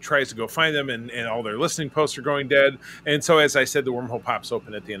Kira tries to go find them, and all their listening posts are going dead. And so, as I said, the wormhole pops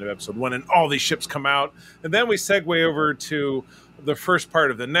open at the end of episode 1, and all these ships come out. And then we segue over to the first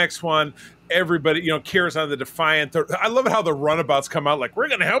part of the next one. Everybody, Kira's on the Defiant. I love how the runabouts come out like, we're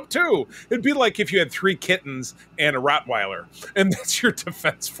going to help too. It'd be like if you had 3 kittens and a Rottweiler, and that's your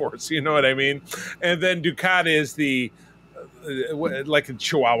defense force. You know what I mean? And then Dukat is the like a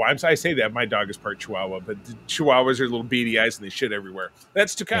Chihuahua. I say that my dog is part Chihuahua, but the Chihuahuas are little beady eyes and they shit everywhere.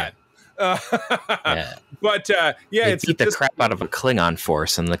 That's Dukat. Yeah. But they beat the crap out of a Klingon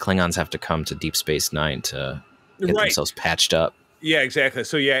force, and the Klingons have to come to Deep Space Nine to get themselves patched up. Yeah, exactly.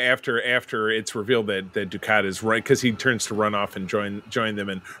 So yeah, after it's revealed that Dukat is right, because he turns to run off and join them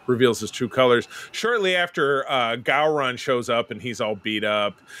and reveals his true colors. Shortly after, Gowron shows up and he's all beat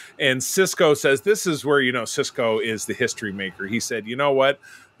up, and Cisco says, "This is where Cisco is the history maker." He said, "You know what?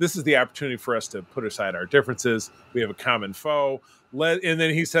 This is the opportunity for us to put aside our differences. We have a common foe." And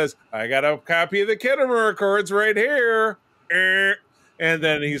then he says, "I got a copy of the Khitomer Accords right here." And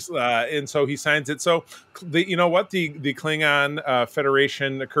then and so he signs it. So you know what? The Klingon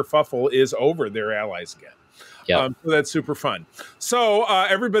Federation kerfuffle is over. They're allies again. Yeah. So that's super fun. So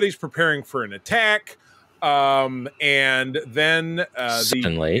everybody's preparing for an attack. And then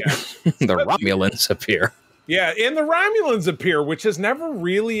suddenly the Romulans appear. Yeah, and the Romulans appear, which is never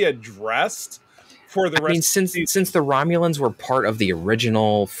really addressed. For the rest since the Romulans were part of the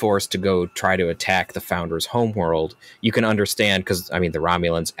original force to go try to attack the Founders' homeworld, you can understand, because the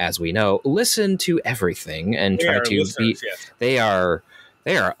Romulans, as we know, listen to everything and try to be. Yes. They are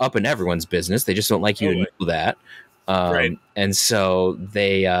up in everyone's business. They just don't like you to know that. Right. And so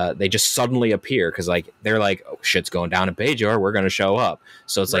they just suddenly appear because they're like, oh, shit's going down in Bajor, we're going to show up.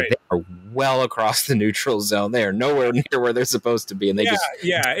 So it's like they are well across the neutral zone. They are nowhere near where they're supposed to be, and they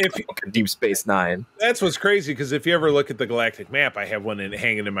if Deep Space Nine. That's what's crazy, because if you ever look at the galactic map, I have one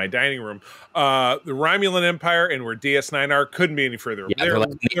hanging in my dining room. The Romulan Empire and where DS9 are couldn't be any further. Yeah, they're like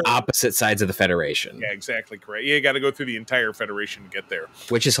on the opposite sides of the Federation. Yeah, exactly correct. You got to go through the entire Federation to get there,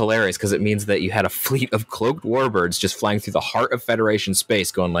 which is hilarious because it means that you had a fleet of cloaked warbirds just flying through the heart of Federation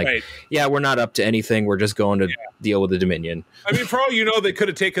space, going like, "Yeah, we're not up to anything. We're just going to deal with the Dominion." For all you know, they could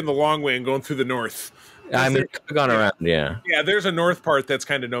have taken the long way and going through the north. Could have gone around. Yeah, there's a north part that's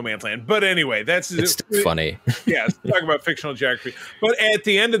kind of no man's land. But anyway, it's funny. Talk about fictional geography. But at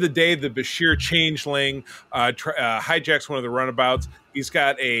the end of the day, the Bashir changeling hijacks one of the runabouts. He's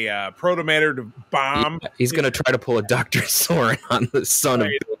got a protomatter to bomb. Yeah, he's going to try to pull a Dr. Soren on the son of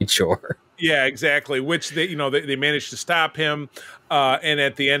Bajor. Yeah, exactly. Which they managed to stop him, and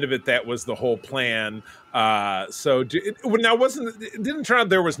at the end of it, that was the whole plan. So now it didn't turn out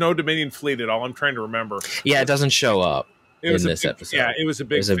there was no Dominion fleet at all. I'm trying to remember. Yeah, it doesn't show up in this episode. Yeah, it was a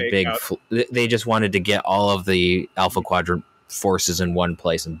big. They just wanted to get all of the Alpha Quadrant forces in one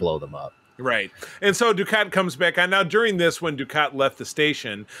place and blow them up. Right. And so Dukat comes back on. Now, during this, when Dukat left the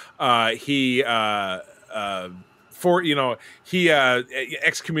station, he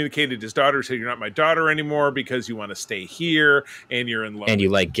excommunicated his daughter, said, "You're not my daughter anymore because you want to stay here and you're in love." And you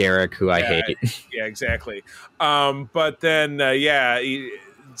like Garrick, who I hate. Yeah, exactly. But then,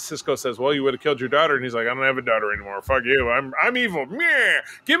 Cisco says, "Well, you would have killed your daughter," and he's like, "I don't have a daughter anymore. Fuck you. I'm evil. Meh.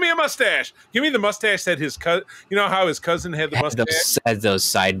 Give me a mustache. Give me the mustache that his cousin. You know how his cousin had the mustache? Had those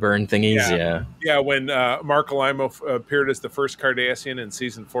sideburn thingies. Yeah. When Mark Alimo appeared as the first Cardassian in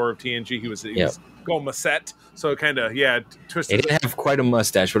season 4 of TNG, he was going Maset. So kind of twisted. He didn't have quite a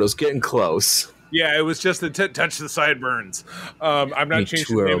mustache, but it was getting close. Yeah, it was just to touch the sideburns. I'm not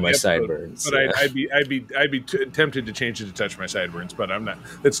changing the name of my sideburns, but I'd be tempted to change it to touch my sideburns, but I'm not.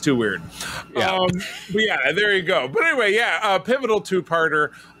 It's too weird. Yeah, but there you go. But anyway, pivotal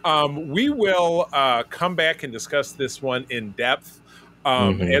 2-parter. We will come back and discuss this one in depth.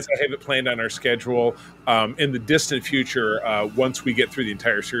 As I have it planned on our schedule. In the distant future, once we get through the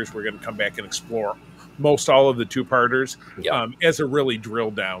entire series, we're going to come back and explore most all of the two-parters Yep. as a really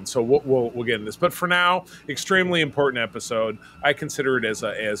drill down. So we'll get in this. But for now, extremely important episode. I consider it as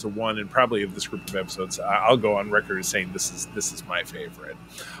a one, and probably of this group of episodes, I'll go on record as saying this is my favorite,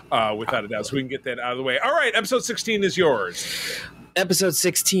 without a doubt. So we can get that out of the way. All right, episode 16 is yours. Episode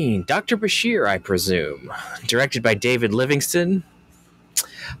 16, Dr. Bashir, I presume. Directed by David Livingston.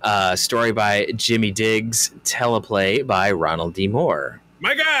 Story by Jimmy Diggs. Teleplay by Ronald D. Moore.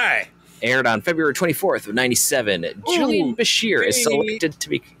 My guy! Aired on February 24th of 97. Julian Bashir is selected to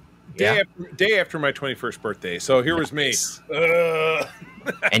be... Day after my 21st birthday. So here was me.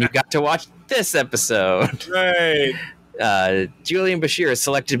 And you got to watch this episode. Right. Julian Bashir is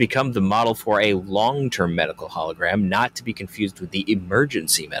selected to become the model for a long-term medical hologram, not to be confused with the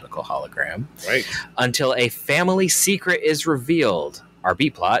emergency medical hologram. Right. Until a family secret is revealed. Our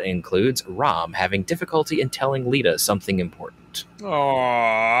B-plot includes Rom having difficulty in telling Lita something important.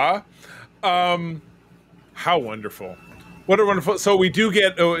 Aww. How wonderful. What a wonderful... So we do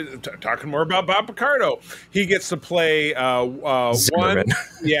get... talking more about Bob Picardo. He gets to play Zimmerman.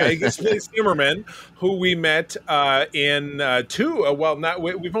 He gets to play Zimmerman, who we met in two...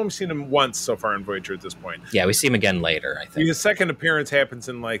 we've only seen him once so far in Voyager at this point. Yeah, we see him again later, I think. His second appearance happens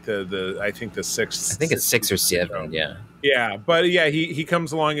in like I think the sixth... I think it's 6 or 7, yeah. Yeah, but yeah, he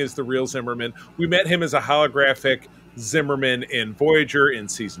comes along as the real Zimmerman. We met him as a holographic Zimmerman in Voyager in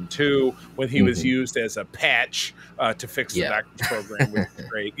season 2 when he was used as a patch to fix the doctor's program, which is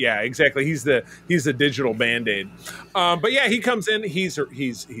great. Yeah, exactly. He's the digital Band-Aid. But yeah, he comes in. He's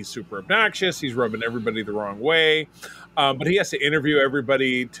super obnoxious. He's rubbing everybody the wrong way. But he has to interview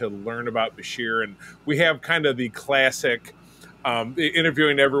everybody to learn about Bashir, and we have kind of the classic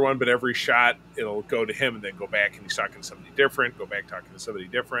interviewing everyone, but every shot it'll go to him and then go back and he's talking to somebody different, go back talking to somebody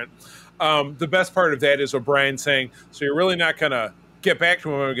different. The best part of that is O'Brien saying, so you're really not going to get back to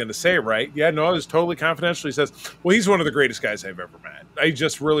what I'm going to say, right? Yeah, no, it was totally confidential. He says, well, he's one of the greatest guys I've ever met. He's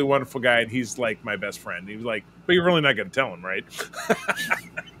just really wonderful guy, and he's like my best friend. He was like, but you're really not going to tell him, right?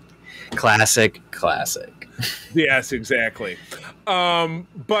 Classic. Yes, exactly.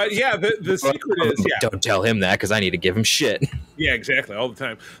 But yeah, the secret is, don't tell him that because I need to give him shit. Yeah, exactly, all the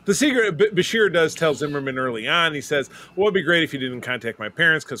time. The secret, Bashir does tell Zimmerman early on. He says, well, it'd be great if you didn't contact my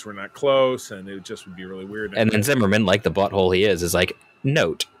parents because we're not close, and it just would be really weird. And then Zimmerman, like the butthole he is like,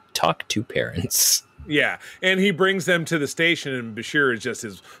 note, talk to parents. Yeah, and he brings them to the station, and Bashir is just,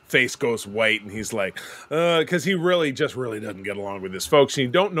 his face goes white, and he's like, because he really doesn't get along with his folks, and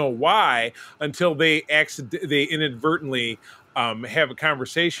you don't know why until they inadvertently have a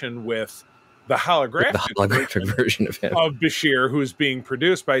conversation with the holographic version of him, of Bashir, who's being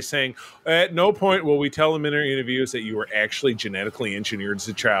produced, by saying, at no point will we tell him in our interviews that you were actually genetically engineered as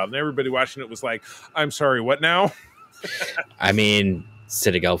a child. And everybody watching it was like, I'm sorry, what now? I mean...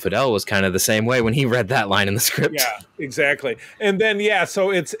 Siddig El-Fidel was kind of the same way when he read that line in the script. Yeah, exactly. And then,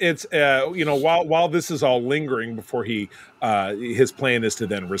 so it's while this is all lingering before his plan is to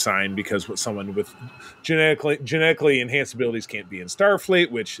then resign because someone with genetically enhanced abilities can't be in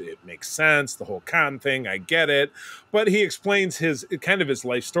Starfleet, which it makes sense. The whole Khan thing, I get it. But he explains his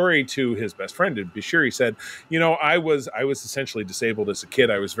life story to his best friend, Bashir. He said, I was essentially disabled as a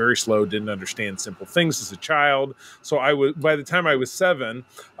kid. I was very slow, didn't understand simple things as a child. So by the time I was 7,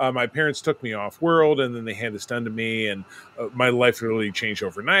 my parents took me off world, and then they had this done to me, and my life really changed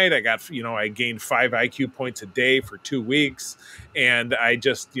overnight. I gained 5 IQ points a day for 2 weeks, and I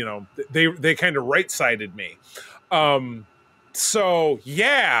just, they kind of right-sided me. So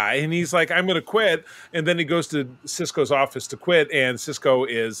yeah, and he's like, I'm going to quit. And then he goes to Sisko's office to quit. And Sisko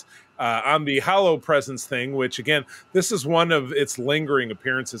is on the Hollow Presence thing, which again, this is one of its lingering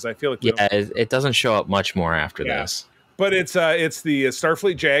appearances. I feel like it doesn't show up much more after this. But it's the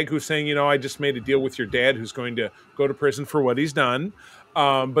Starfleet JAG who's saying, I just made a deal with your dad who's going to go to prison for what he's done.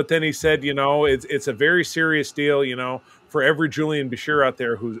 But then he said, it's a very serious deal, for every Julian Bashir out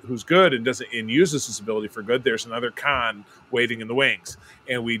there who's good and uses his ability for good, there's another Khan waiting in the wings.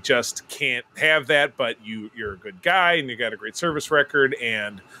 And we just can't have that, but you're a good guy and you got a great service record,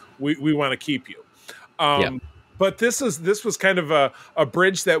 and we want to keep you. But this was kind of a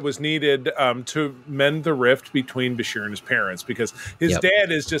bridge that was needed to mend the rift between Bashir and his parents, because his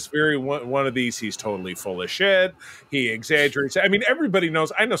dad is just very one of these. He's totally full of shit. He exaggerates. I mean, everybody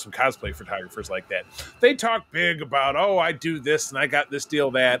knows. I know some cosplay photographers like that. They talk big about, I do this and I got this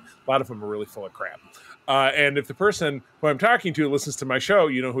deal, that. A lot of them are really full of crap. And if the person who I'm talking to listens to my show,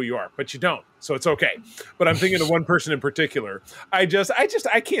 you know who you are, but you don't. So it's okay. But I'm thinking of one person in particular. I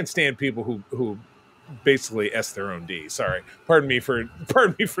can't stand people who basically S their own D. Sorry, pardon me for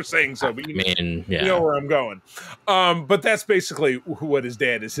saying so, but you know where I'm going. But that's basically what his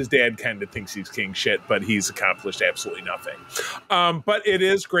dad is. His dad kind of thinks he's king shit, but he's accomplished absolutely nothing. But it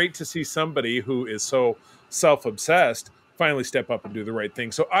is great to see somebody who is so self-obsessed finally step up and do the right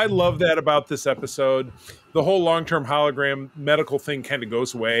thing. So I love that about this episode. The whole long-term hologram medical thing kind of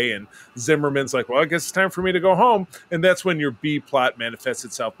goes away, and Zimmerman's like, well, I guess it's time for me to go home. And that's when your B plot manifests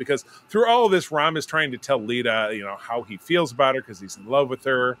itself, because through all of this, Ram is trying to tell Lita, how he feels about her because he's in love with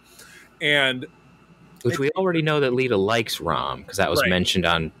her. And which we already know that Lita likes Ram, because that was mentioned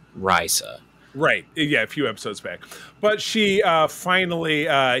on Risa. Right. Yeah, a few episodes back. But she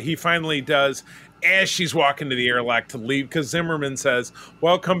he finally does, as she's walking to the airlock to leave, because Zimmerman says,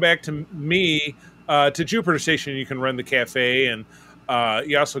 well, come back to me, to Jupiter Station. You can run the cafe, and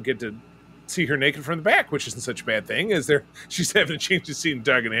you also get to see her naked from the back, which isn't such a bad thing. She's having a change of scene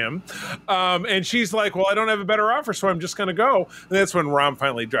talking to him. And she's like, well, I don't have a better offer, so I'm just going to go. And that's when Ram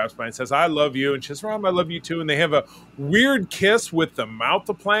finally drops by and says, I love you. And she says, Ram, I love you too. And they have a weird kiss with the mouth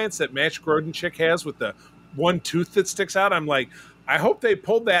appliance that Match Grodin chick has with the one tooth that sticks out. I'm like, I hope they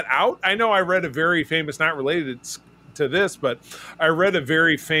pulled that out. I know I read a very famous, not related to this, but I read a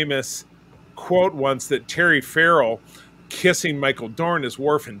very famous quote once that Terry Farrell kissing Michael Dorn as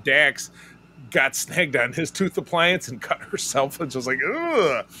Worf and Dax got snagged on his tooth appliance and cut herself. And just like,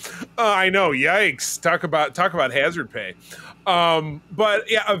 ugh. I know, yikes. Talk about hazard pay. But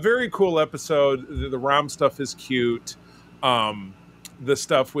yeah, a very cool episode. The Ram stuff is cute. The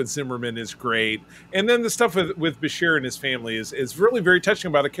stuff with Zimmerman is great. And then the stuff with Bashir and his family is really very touching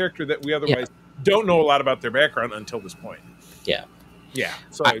about a character that we otherwise don't know a lot about their background until this point. Yeah. Yeah.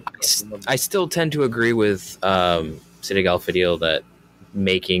 So I still tend to agree with Siddig Al-Fadil that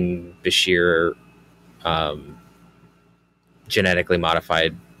making Bashir genetically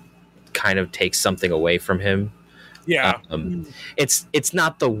modified kind of takes something away from him. Yeah. It's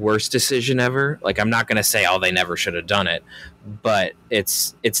not the worst decision ever. Like, I'm not going to say, oh, they never should have done it, but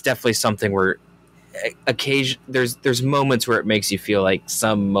it's definitely something where there's moments where it makes you feel like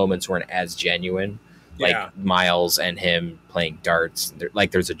some moments weren't as genuine, like Miles and him playing darts.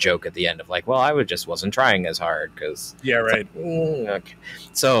 There's a joke at the end of like, well, I wasn't trying as hard because right. Like, okay.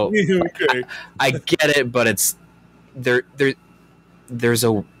 So okay. I get it, but it's there's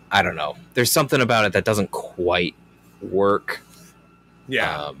I don't know. There's something about it that doesn't quite work.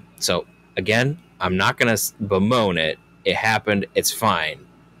 Yeah. So again, I'm not gonna bemoan it. It happened. It's fine.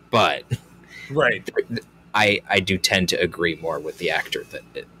 But right. I do tend to agree more with the actor that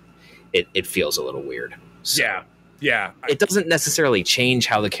it feels a little weird. So yeah. It doesn't necessarily change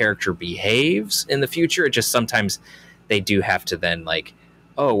how the character behaves in the future. It just sometimes they do have to then like,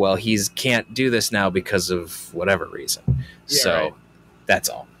 oh well, can't do this now because of whatever reason. Yeah, so right. That's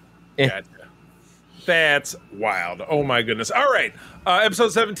all. Gotcha. That's wild. Oh my goodness. All right. Episode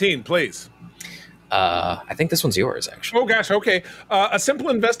 17, please. I think this one's yours, actually. Oh gosh. Okay. A Simple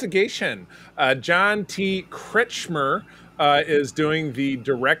Investigation. John T. Kretschmer is doing the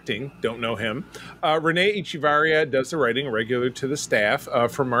directing. Don't know him. Renee Echevarria does the writing, regular to the staff.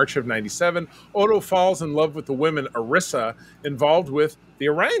 From March of '97, Odo falls in love with the woman Arissa involved with the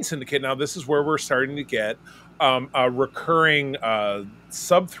Orion Syndicate. Now this is where we're starting to get a recurring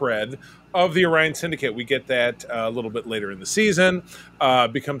sub-thread of the Orion Syndicate. We get that a little bit later in the season.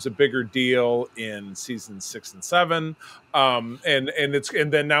 Becomes a bigger deal in seasons 6 and 7,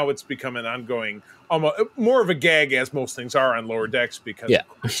 and then now it's become an ongoing, almost more of a gag, as most things are on Lower Decks, because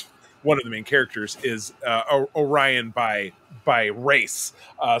of course, one of the main characters is Orion by race.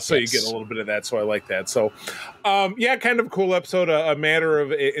 So you get a little bit of that. So I like that. So kind of a cool episode. A matter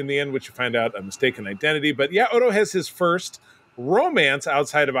of, in the end, which you find out, a mistaken identity. But yeah, Odo has his first romance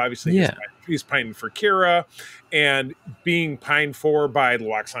outside of obviously he's pining for Kira and being pined for by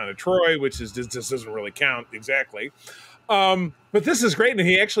Loxana Troy, which this doesn't really count exactly. But this is great, and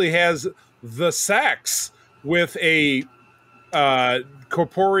he actually has the sex with a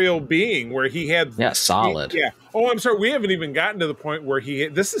corporeal being where he had solid. I'm sorry, we haven't even gotten to the point where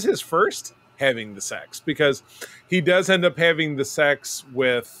this is his first having the sex, because he does end up having the sex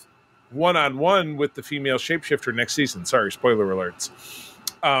with one-on-one with the female shapeshifter next season. Sorry, spoiler alerts.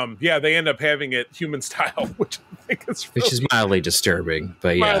 They end up having it human style, which I think is mildly disturbing,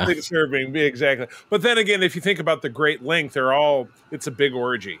 but mildly disturbing, exactly. But then again, if you think about the Great Length, it's a big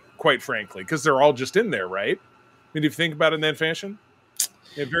orgy, quite frankly, because they're all just in there, right? I mean, if you think about it in that fashion,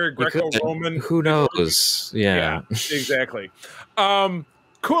 very Greco-Roman. Who knows? Yeah, exactly.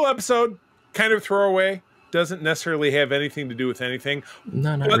 Cool episode, kind of throwaway. Doesn't necessarily have anything to do with anything.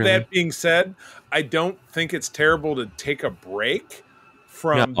 No, not but really. That being said, I don't think it's terrible to take a break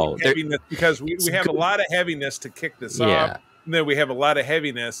from No, heaviness, because we have a lot of heaviness to kick this off, and then we have a lot of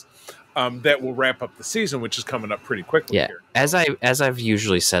heaviness that will wrap up the season, which is coming up pretty quickly here. As I've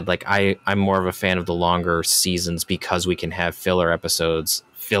usually said, like I'm more of a fan of the longer seasons because we can have filler episodes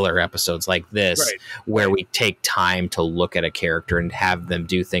like this, where we take time to look at a character and have them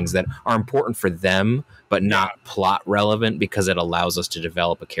do things that are important for them but not plot relevant, because it allows us to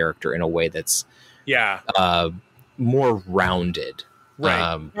develop a character in a way that's more rounded.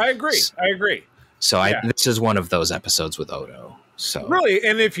 I agree. So this is one of those episodes with Odo. So really,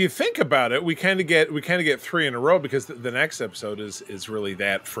 and if you think about it, we kind of get 3 in a row, because the next episode is really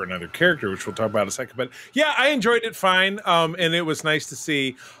that for another character, which we'll talk about in a second. But yeah, I enjoyed it fine, and it was nice to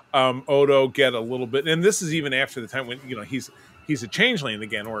see Odo get a little bit. And this is even after the time when he's a changeling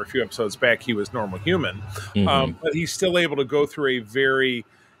again, or a few episodes back he was normal human, but he's still able to go through a very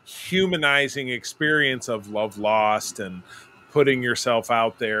humanizing experience of love lost and putting yourself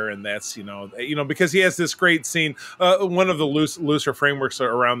out there. And that's, because he has this great scene. One of the looser frameworks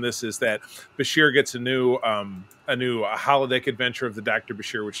around this is that Bashir gets a new holodeck adventure of the Dr.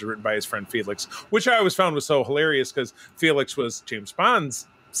 Bashir, which is written by his friend Felix, which I always found was so hilarious, because Felix was James Bond's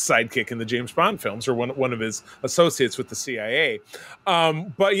sidekick in the James Bond films, or one of his associates with the CIA.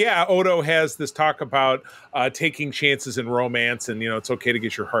 But yeah, Odo has this talk about taking chances in romance, and it's okay to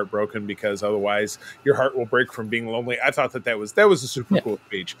get your heart broken, because otherwise your heart will break from being lonely. I thought that was a super cool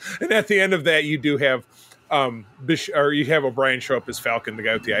speech. And at the end of that, you do have you have O'Brien show up as Falcon, the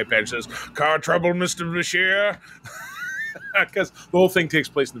guy with the eye patch, says, "Car trouble, Mr. Bashir." Because the whole thing takes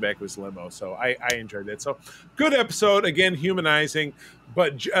place in the back of his limo. So I enjoyed it. So good episode, again, humanizing.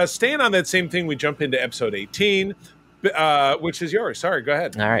 But staying on that same thing, we jump into episode 18, which is yours. Sorry, go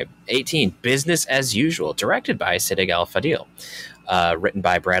ahead. All right. 18, Business as Usual, directed by Siddig Al-Fadil. Written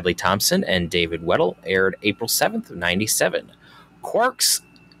by Bradley Thompson and David Weddle, aired April 7th of 97. Quark's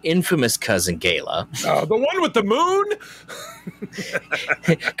infamous cousin Gala. The one with the moon?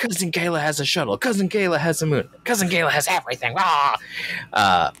 Cousin Gala has a shuttle. Cousin Gala has a moon. Cousin Gala has everything.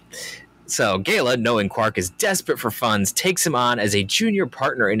 So Gala, knowing Quark is desperate for funds, takes him on as a junior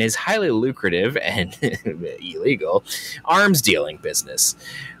partner in his highly lucrative and illegal arms dealing business.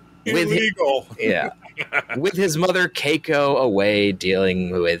 Illegal. With his mother Keiko away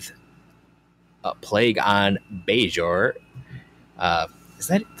dealing with a plague on Bajor. Is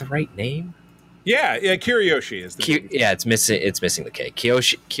that the right name? Yeah, Kiriyoshi is the name. It's missing the K.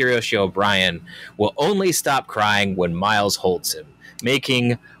 Kiriyoshi O'Brien will only stop crying when Miles holds him,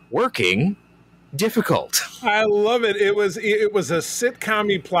 making working difficult. I love it. It was a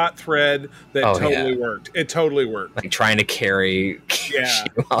sitcom-y plot thread that totally worked. It totally worked. Like trying to carry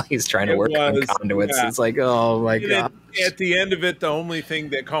while he's trying to work on conduits. Yeah. It's like, oh my god. At the end of it, the only thing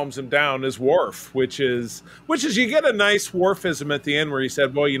that calms him down is Worf, which is you get a nice Worfism at the end where he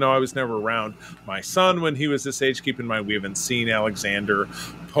said, well, I was never around my son when he was this age. Keep in mind, we haven't seen Alexander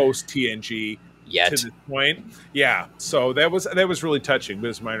post TNG yet to this point. Yeah, so that was really touching, but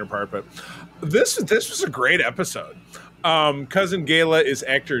it's a minor part. But this was a great episode. Cousin Gala is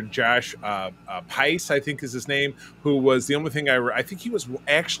actor Josh Pais, I think is his name, who was the only thing I think he was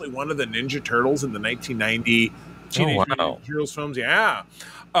actually one of the Ninja Turtles in the 1990 Teenage Mutant Ninja Turtles films. Yeah,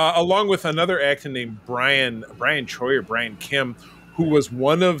 along with another actor named Brian Choi or Brian Kim, who was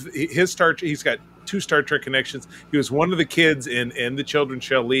one of his he's got 2 Star Trek connections. He was one of the kids in The Children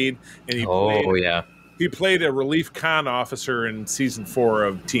Shall Lead, and he played a relief con officer in season 4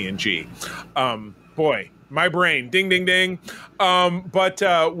 of TNG. Boy, my brain, ding, ding, ding. But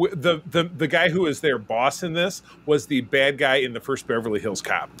the guy who was their boss in this was the bad guy in the first Beverly Hills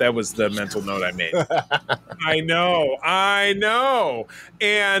Cop. That was the mental note I made. I know.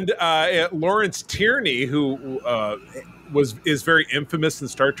 And Lawrence Tierney, who is very infamous in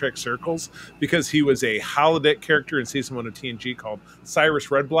Star Trek circles because he was a holodeck character in season 1 of TNG called Cyrus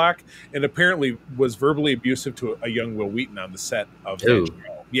Redblock, and apparently was verbally abusive to a young Will Wheaton on the set of that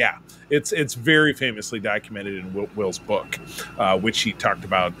show. Yeah, it's very famously documented in Will's book, which he talked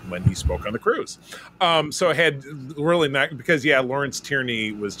about when he spoke on the cruise. So it had really not, because Lawrence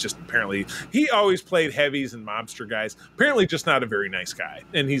Tierney was just apparently, he always played heavies and mobster guys. Apparently, just not a very nice guy,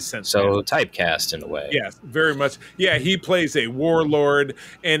 and he's sensitive. So typecast in a way. Yes, very much. Yeah, he plays a warlord,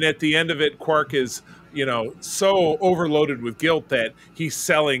 and at the end of it, Quark is so overloaded with guilt that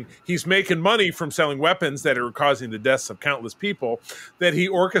he's making money from selling weapons that are causing the deaths of countless people, that he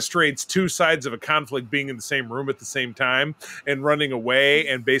orchestrates 2 sides of a conflict being in the same room at the same time and running away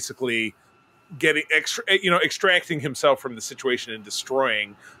and basically getting extracting himself from the situation and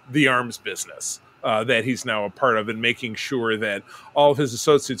destroying the arms business that he's now a part of, and making sure that all of his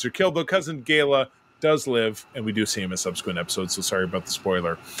associates are killed. Though Cousin Gala does live, and we do see him in subsequent episodes, so sorry about the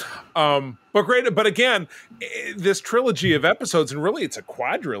spoiler. But great. But again, this trilogy of episodes, and really it's a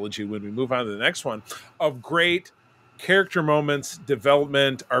quadrilogy when we move on to the next one, of great character moments,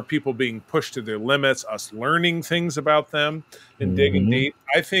 development, our people being pushed to their limits, us learning things about them and digging deep.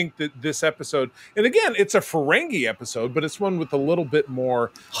 I think that this episode, and again, it's a Ferengi episode, but it's one with a little bit more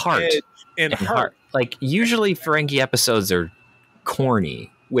heart edge and heart. Like usually Ferengi episodes are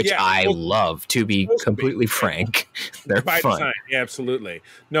corny, which I love, to be completely frank. They're by fun. design. Yeah, absolutely.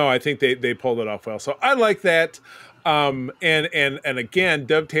 No, I think they pulled it off well. So I like that. And again,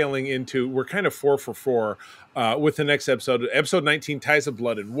 dovetailing into, we're kind of 4 for 4 with the next episode. Episode 19, Ties of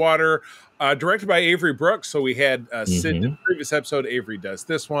Blood and Water, directed by Avery Brooks. So we had Sid in the previous episode. Avery does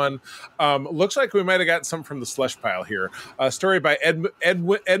this one. Looks like we might have gotten some from the slush pile here. Story by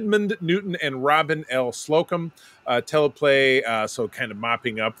Edmund Newton and Robin L. Slocum. Teleplay, so kind of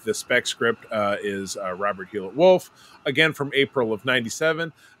mopping up the spec script, is Robert Hewlett-Wolf, again from April of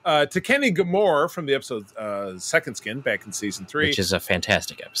 97. To Kenny Gamore from the episode Second Skin back in season 3. Which is a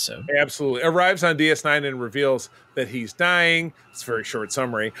fantastic episode. Absolutely. Arrives on DS9 and reveals that he's dying. It's a very short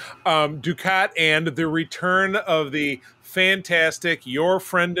summary. Dukat and the return of the fantastic Your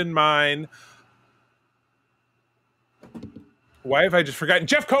Friend and Mine. Why have I just forgotten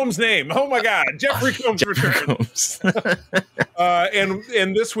Jeff Combs' name? Oh my God, Jeffrey Combs returns.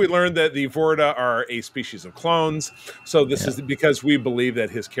 And this we learned that the Vorta are a species of clones. So this is because we believe that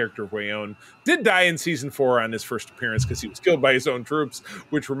his character Wayon did die in season 4 on his first appearance because he was killed by his own troops,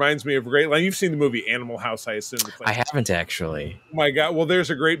 which reminds me of a great line. You've seen the movie Animal House, I assume. I haven't actually. Oh my God. Well, there's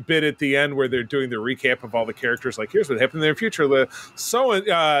a great bit at the end where they're doing the recap of all the characters. Like, here's what happened in their future. Douglas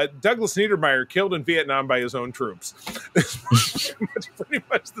Niedermeyer killed in Vietnam by his own troops. pretty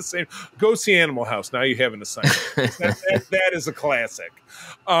much the same. Go see Animal House. Now you have an assignment. that is a classic.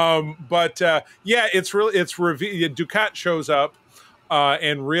 It's revealed. Dukat shows up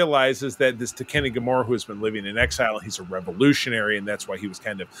and realizes that this Kenny Gamore, who has been living in exile, and he's a revolutionary, and that's why he was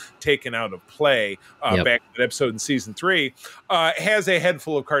kind of taken out of play back in that episode in season 3, has a head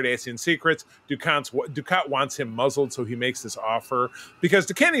full of Cardassian secrets. Dukat wants him muzzled, so he makes this offer, because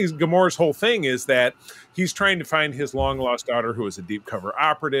Kenny Gamore's whole thing is that he's trying to find his long-lost daughter, who is a deep cover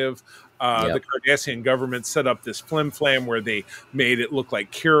operative. The Cardassian government set up this flim-flam where they made it look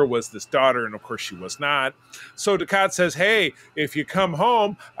like Kira was this daughter, and of course she was not. So Dukat says, hey, if you come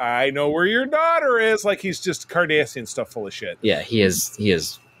home, I know where your daughter is. Like, he's just Cardassian stuff full of shit. Yeah, he is.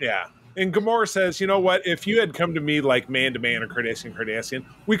 Yeah. And Gamora says, you know what? If you had come to me like man-to-man or Cardassian,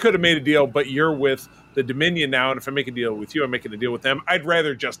 we could have made a deal, but you're with the Dominion now, and if I make a deal with you, I'm making a deal with them. I'd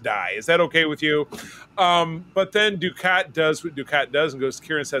rather just die. Is that okay with you? But then Dukat does what Dukat does and goes to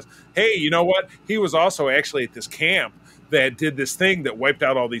Kira and says, hey, you know what? He was also actually at this camp that did this thing that wiped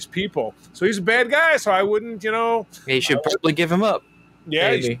out all these people. So he's a bad guy, so I wouldn't, You should probably give him up.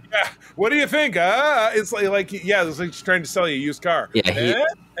 Yeah, What do you think? It's it's like she's trying to sell you a used car. Yeah,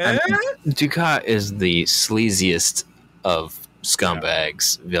 Dukat is the sleaziest of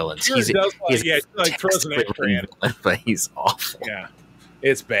scumbags villains. Sure, he throws an extra in, but he's awful. Yeah,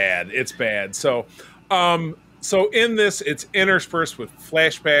 it's bad. It's bad. So in this, it's interspersed with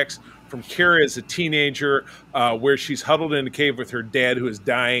flashbacks from Kira as a teenager, where she's huddled in a cave with her dad, who is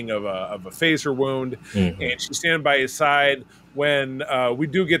dying of a phaser wound, and she's standing by his side when we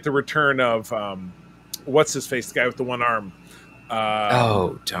do get the return of what's his face, the guy with the one arm.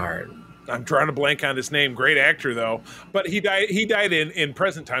 Oh darn! I'm drawing a blank on his name. Great actor though, but he died in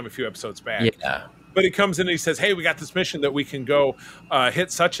present time a few episodes back. Yeah. But he comes in and he says, hey, we got this mission that we can go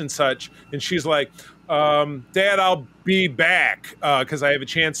hit such and such. And she's like, Dad, I'll be back because I have a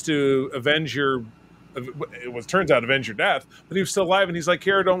chance to avenge your, turns out avenge your death. But he was still alive. And he's like,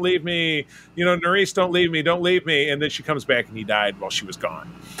 Kira, don't leave me. Nerys, don't leave me. And then she comes back and he died while she was gone.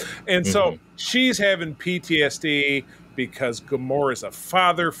 And so she's having PTSD because Gamora is a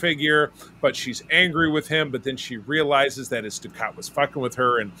father figure, but she's angry with him. But then she realizes that his Dukat was fucking with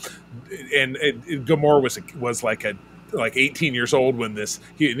her, and Gamora was like 18 years old when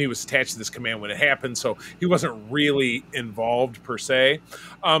he was attached to this command when it happened, so he wasn't really involved per se.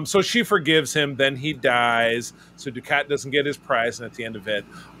 So she forgives him. Then he dies, so Dukat doesn't get his prize, and at the end of it,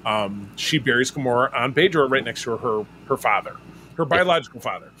 she buries Gamora on Bajor right next to her father, her biological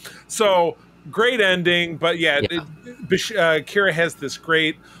father. So. Great ending, but Kira has this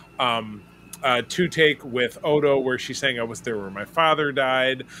great two-take with Odo where she's saying, I was there where my father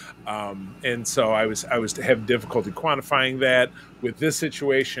died, and so I was having difficulty quantifying that with this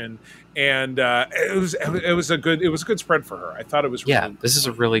situation, and it was a good spread for her. I thought it was really this is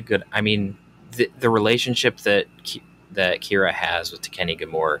a really good. I mean, the relationship that Kira has with Kenny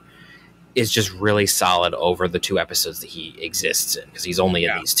Gamore is just really solid over the 2 episodes that he exists in, because he's only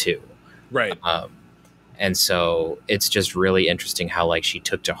in these 2. Right. And so it's just really interesting how like she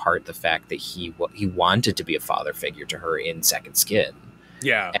took to heart the fact that he wanted to be a father figure to her in Second Skin.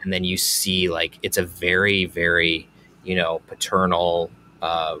 Yeah. And then you see like it's a very, very, paternal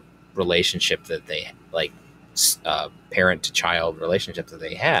relationship that they like, parent to child relationship that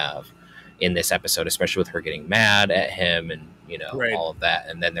they have in this episode, especially with her getting mad at him and, all of that.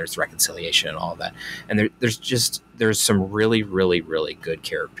 And then there's reconciliation and all of that. And there's some really, really, really good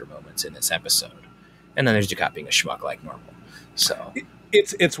character moments in this episode. And then there's Dukat being a schmuck like normal. So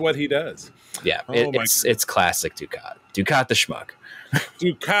it's what he does. Yeah, it's classic Dukat. Dukat the schmuck.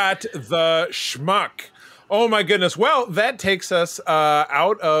 Dukat the schmuck. Oh my goodness. Well, that takes us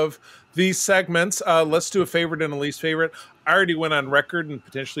out of these segments. Let's do a favorite and a least favorite. I already went on record and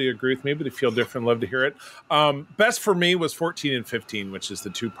potentially agree with me, but if you feel different, love to hear it. Best for me was 14 and 15, which is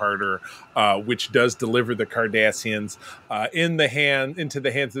the 2-parter, which does deliver the Cardassians into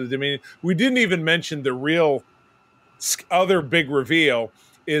the hands of the Dominion. We didn't even mention the real other big reveal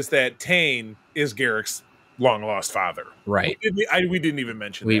is that Tane is Garrick's long-lost father. Right. We didn't even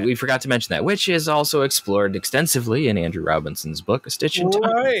mention that. We forgot to mention that, which is also explored extensively in Andrew Robinson's book, A Stitch in Time,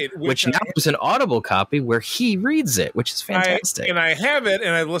 right, which now is an Audible copy where he reads it, which is fantastic. I have it,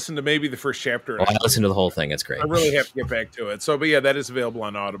 and I listened to maybe the first chapter. I listened to the whole thing. It's great. I really have to get back to it. So, but yeah, that is available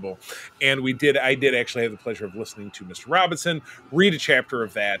on Audible. And I did actually have the pleasure of listening to Mr. Robinson read a chapter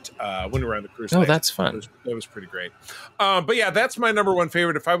of that when we were on the cruise. Oh, that's fun. That was pretty great. But yeah, that's my number one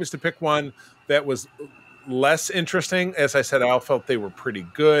favorite. If I was to pick one that was less interesting, as I said, I felt they were pretty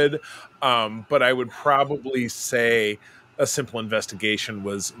good, but I would probably say A Simple Investigation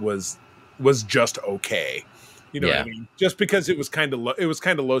was just okay. What I mean? Just because it was kind of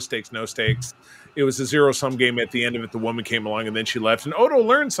low stakes, no stakes. It was a zero-sum game at the end of it. The woman came along and then she left, and Odo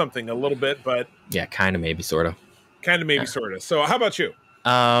learned something a little bit, but yeah, kind of, maybe, sort of. Sort of. So how about you?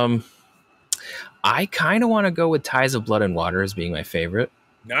 I kind of want to go with Ties of Blood and Water as being my favorite.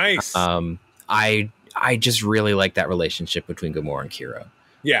 Nice. I just really like that relationship between Gamora and Kira.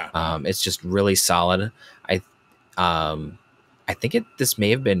 Yeah. It's just really solid. I think this may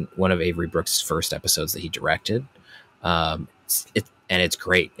have been one of Avery Brooks' first episodes that he directed. And it's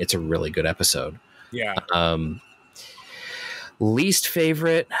great. It's a really good episode. Yeah. Least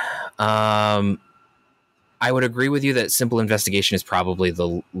favorite. I would agree with you that Simple Investigation is probably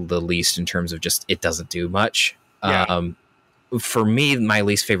the least in terms of just, it doesn't do much. Yeah. For me, my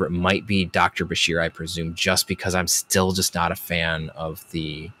least favorite might be Dr. Bashir, I presume, just because I'm still just not a fan of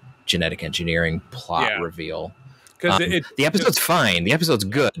the genetic engineering plot reveal. Because the episode's fine. The episode's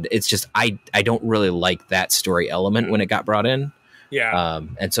good. It's just I don't really like that story element when it got brought in. Yeah.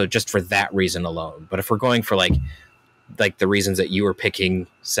 And so just for that reason alone. But if we're going for like the reasons that you were picking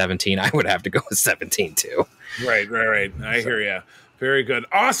 17, I would have to go with 17 too. Right. I hear you. Very good.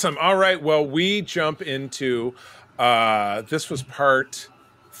 Awesome. All right. Well, we jump into... this was part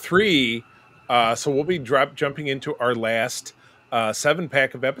 3, so we'll be jumping into our last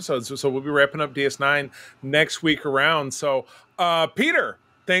 7-pack of episodes. So we'll be wrapping up DS9 next week around. So, Peter,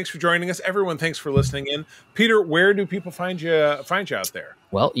 thanks for joining us. Everyone, thanks for listening in. Peter, where do people find you out there?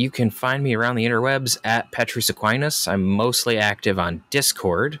 Well, you can find me around the interwebs at Petrus Aquinas. I'm mostly active on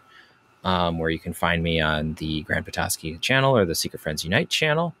Discord, where you can find me on the Grand Petoskey channel or the Secret Friends Unite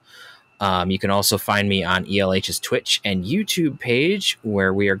channel. You can also find me on ELH's Twitch and YouTube page,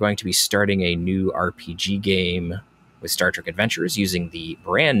 where we are going to be starting a new RPG game with Star Trek Adventures using the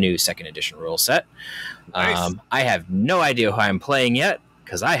brand new 2nd edition rule set. Nice. I have no idea who I'm playing yet,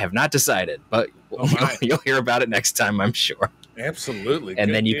 because I have not decided, but you'll hear about it next time, I'm sure. Absolutely.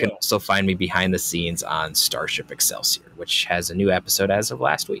 And then you can also find me behind the scenes on Starship Excelsior, which has a new episode as of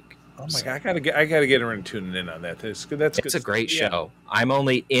last week. Oh my God, I gotta get around tuning in on that. That's good. It's a great show. I'm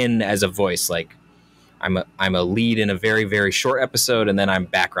only in as a voice. Like I'm a lead in a very, very short episode, and then I'm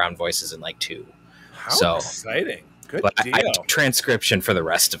background voices in like 2. How exciting. Good but deal. I do transcription for the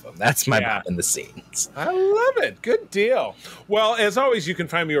rest of them. That's my behind the scenes. I love it. Good deal. Well, as always, you can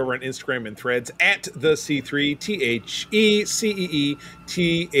find me over on Instagram and Threads at the C3 TheCeeThree.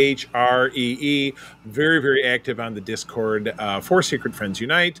 Very, very active on the Discord for Secret Friends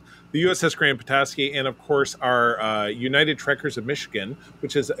Unite, the USS Grand Petoskey, and of course our United Trekkers of Michigan,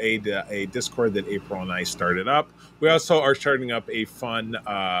 which is a Discord that April and I started up. We also are starting up a fun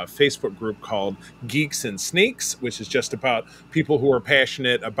Facebook group called Geeks and Sneaks, which is just about people who are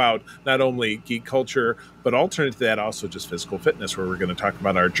passionate about not only geek culture, but alternate to that, also just physical fitness, where we're going to talk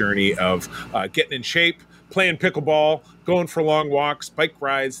about our journey of getting in shape, playing pickleball, going for long walks, bike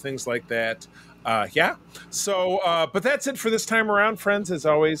rides, things like that. Yeah. So, but that's it for this time around, friends. As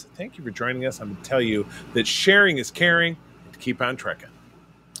always, thank you for joining us. I'm going to tell you that sharing is caring. To keep on trekking.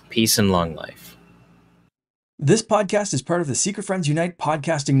 Peace and long life. This podcast is part of the Secret Friends Unite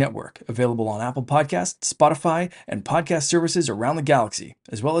podcasting network, available on Apple Podcasts, Spotify, and podcast services around the galaxy,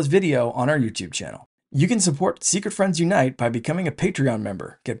 as well as video on our YouTube channel. You can support Secret Friends Unite by becoming a Patreon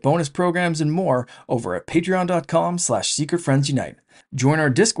member, get bonus programs and more over at patreon.com/secretfriendsunite. Join our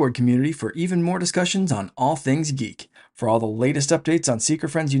Discord community for even more discussions on all things geek. For all the latest updates on Secret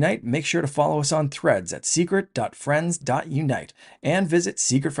Friends Unite, make sure to follow us on Threads at secret.friends.unite and visit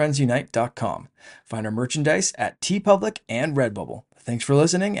secretfriendsunite.com. Find our merchandise at TeePublic and Redbubble. Thanks for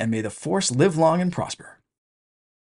listening, and may the Force live long and prosper.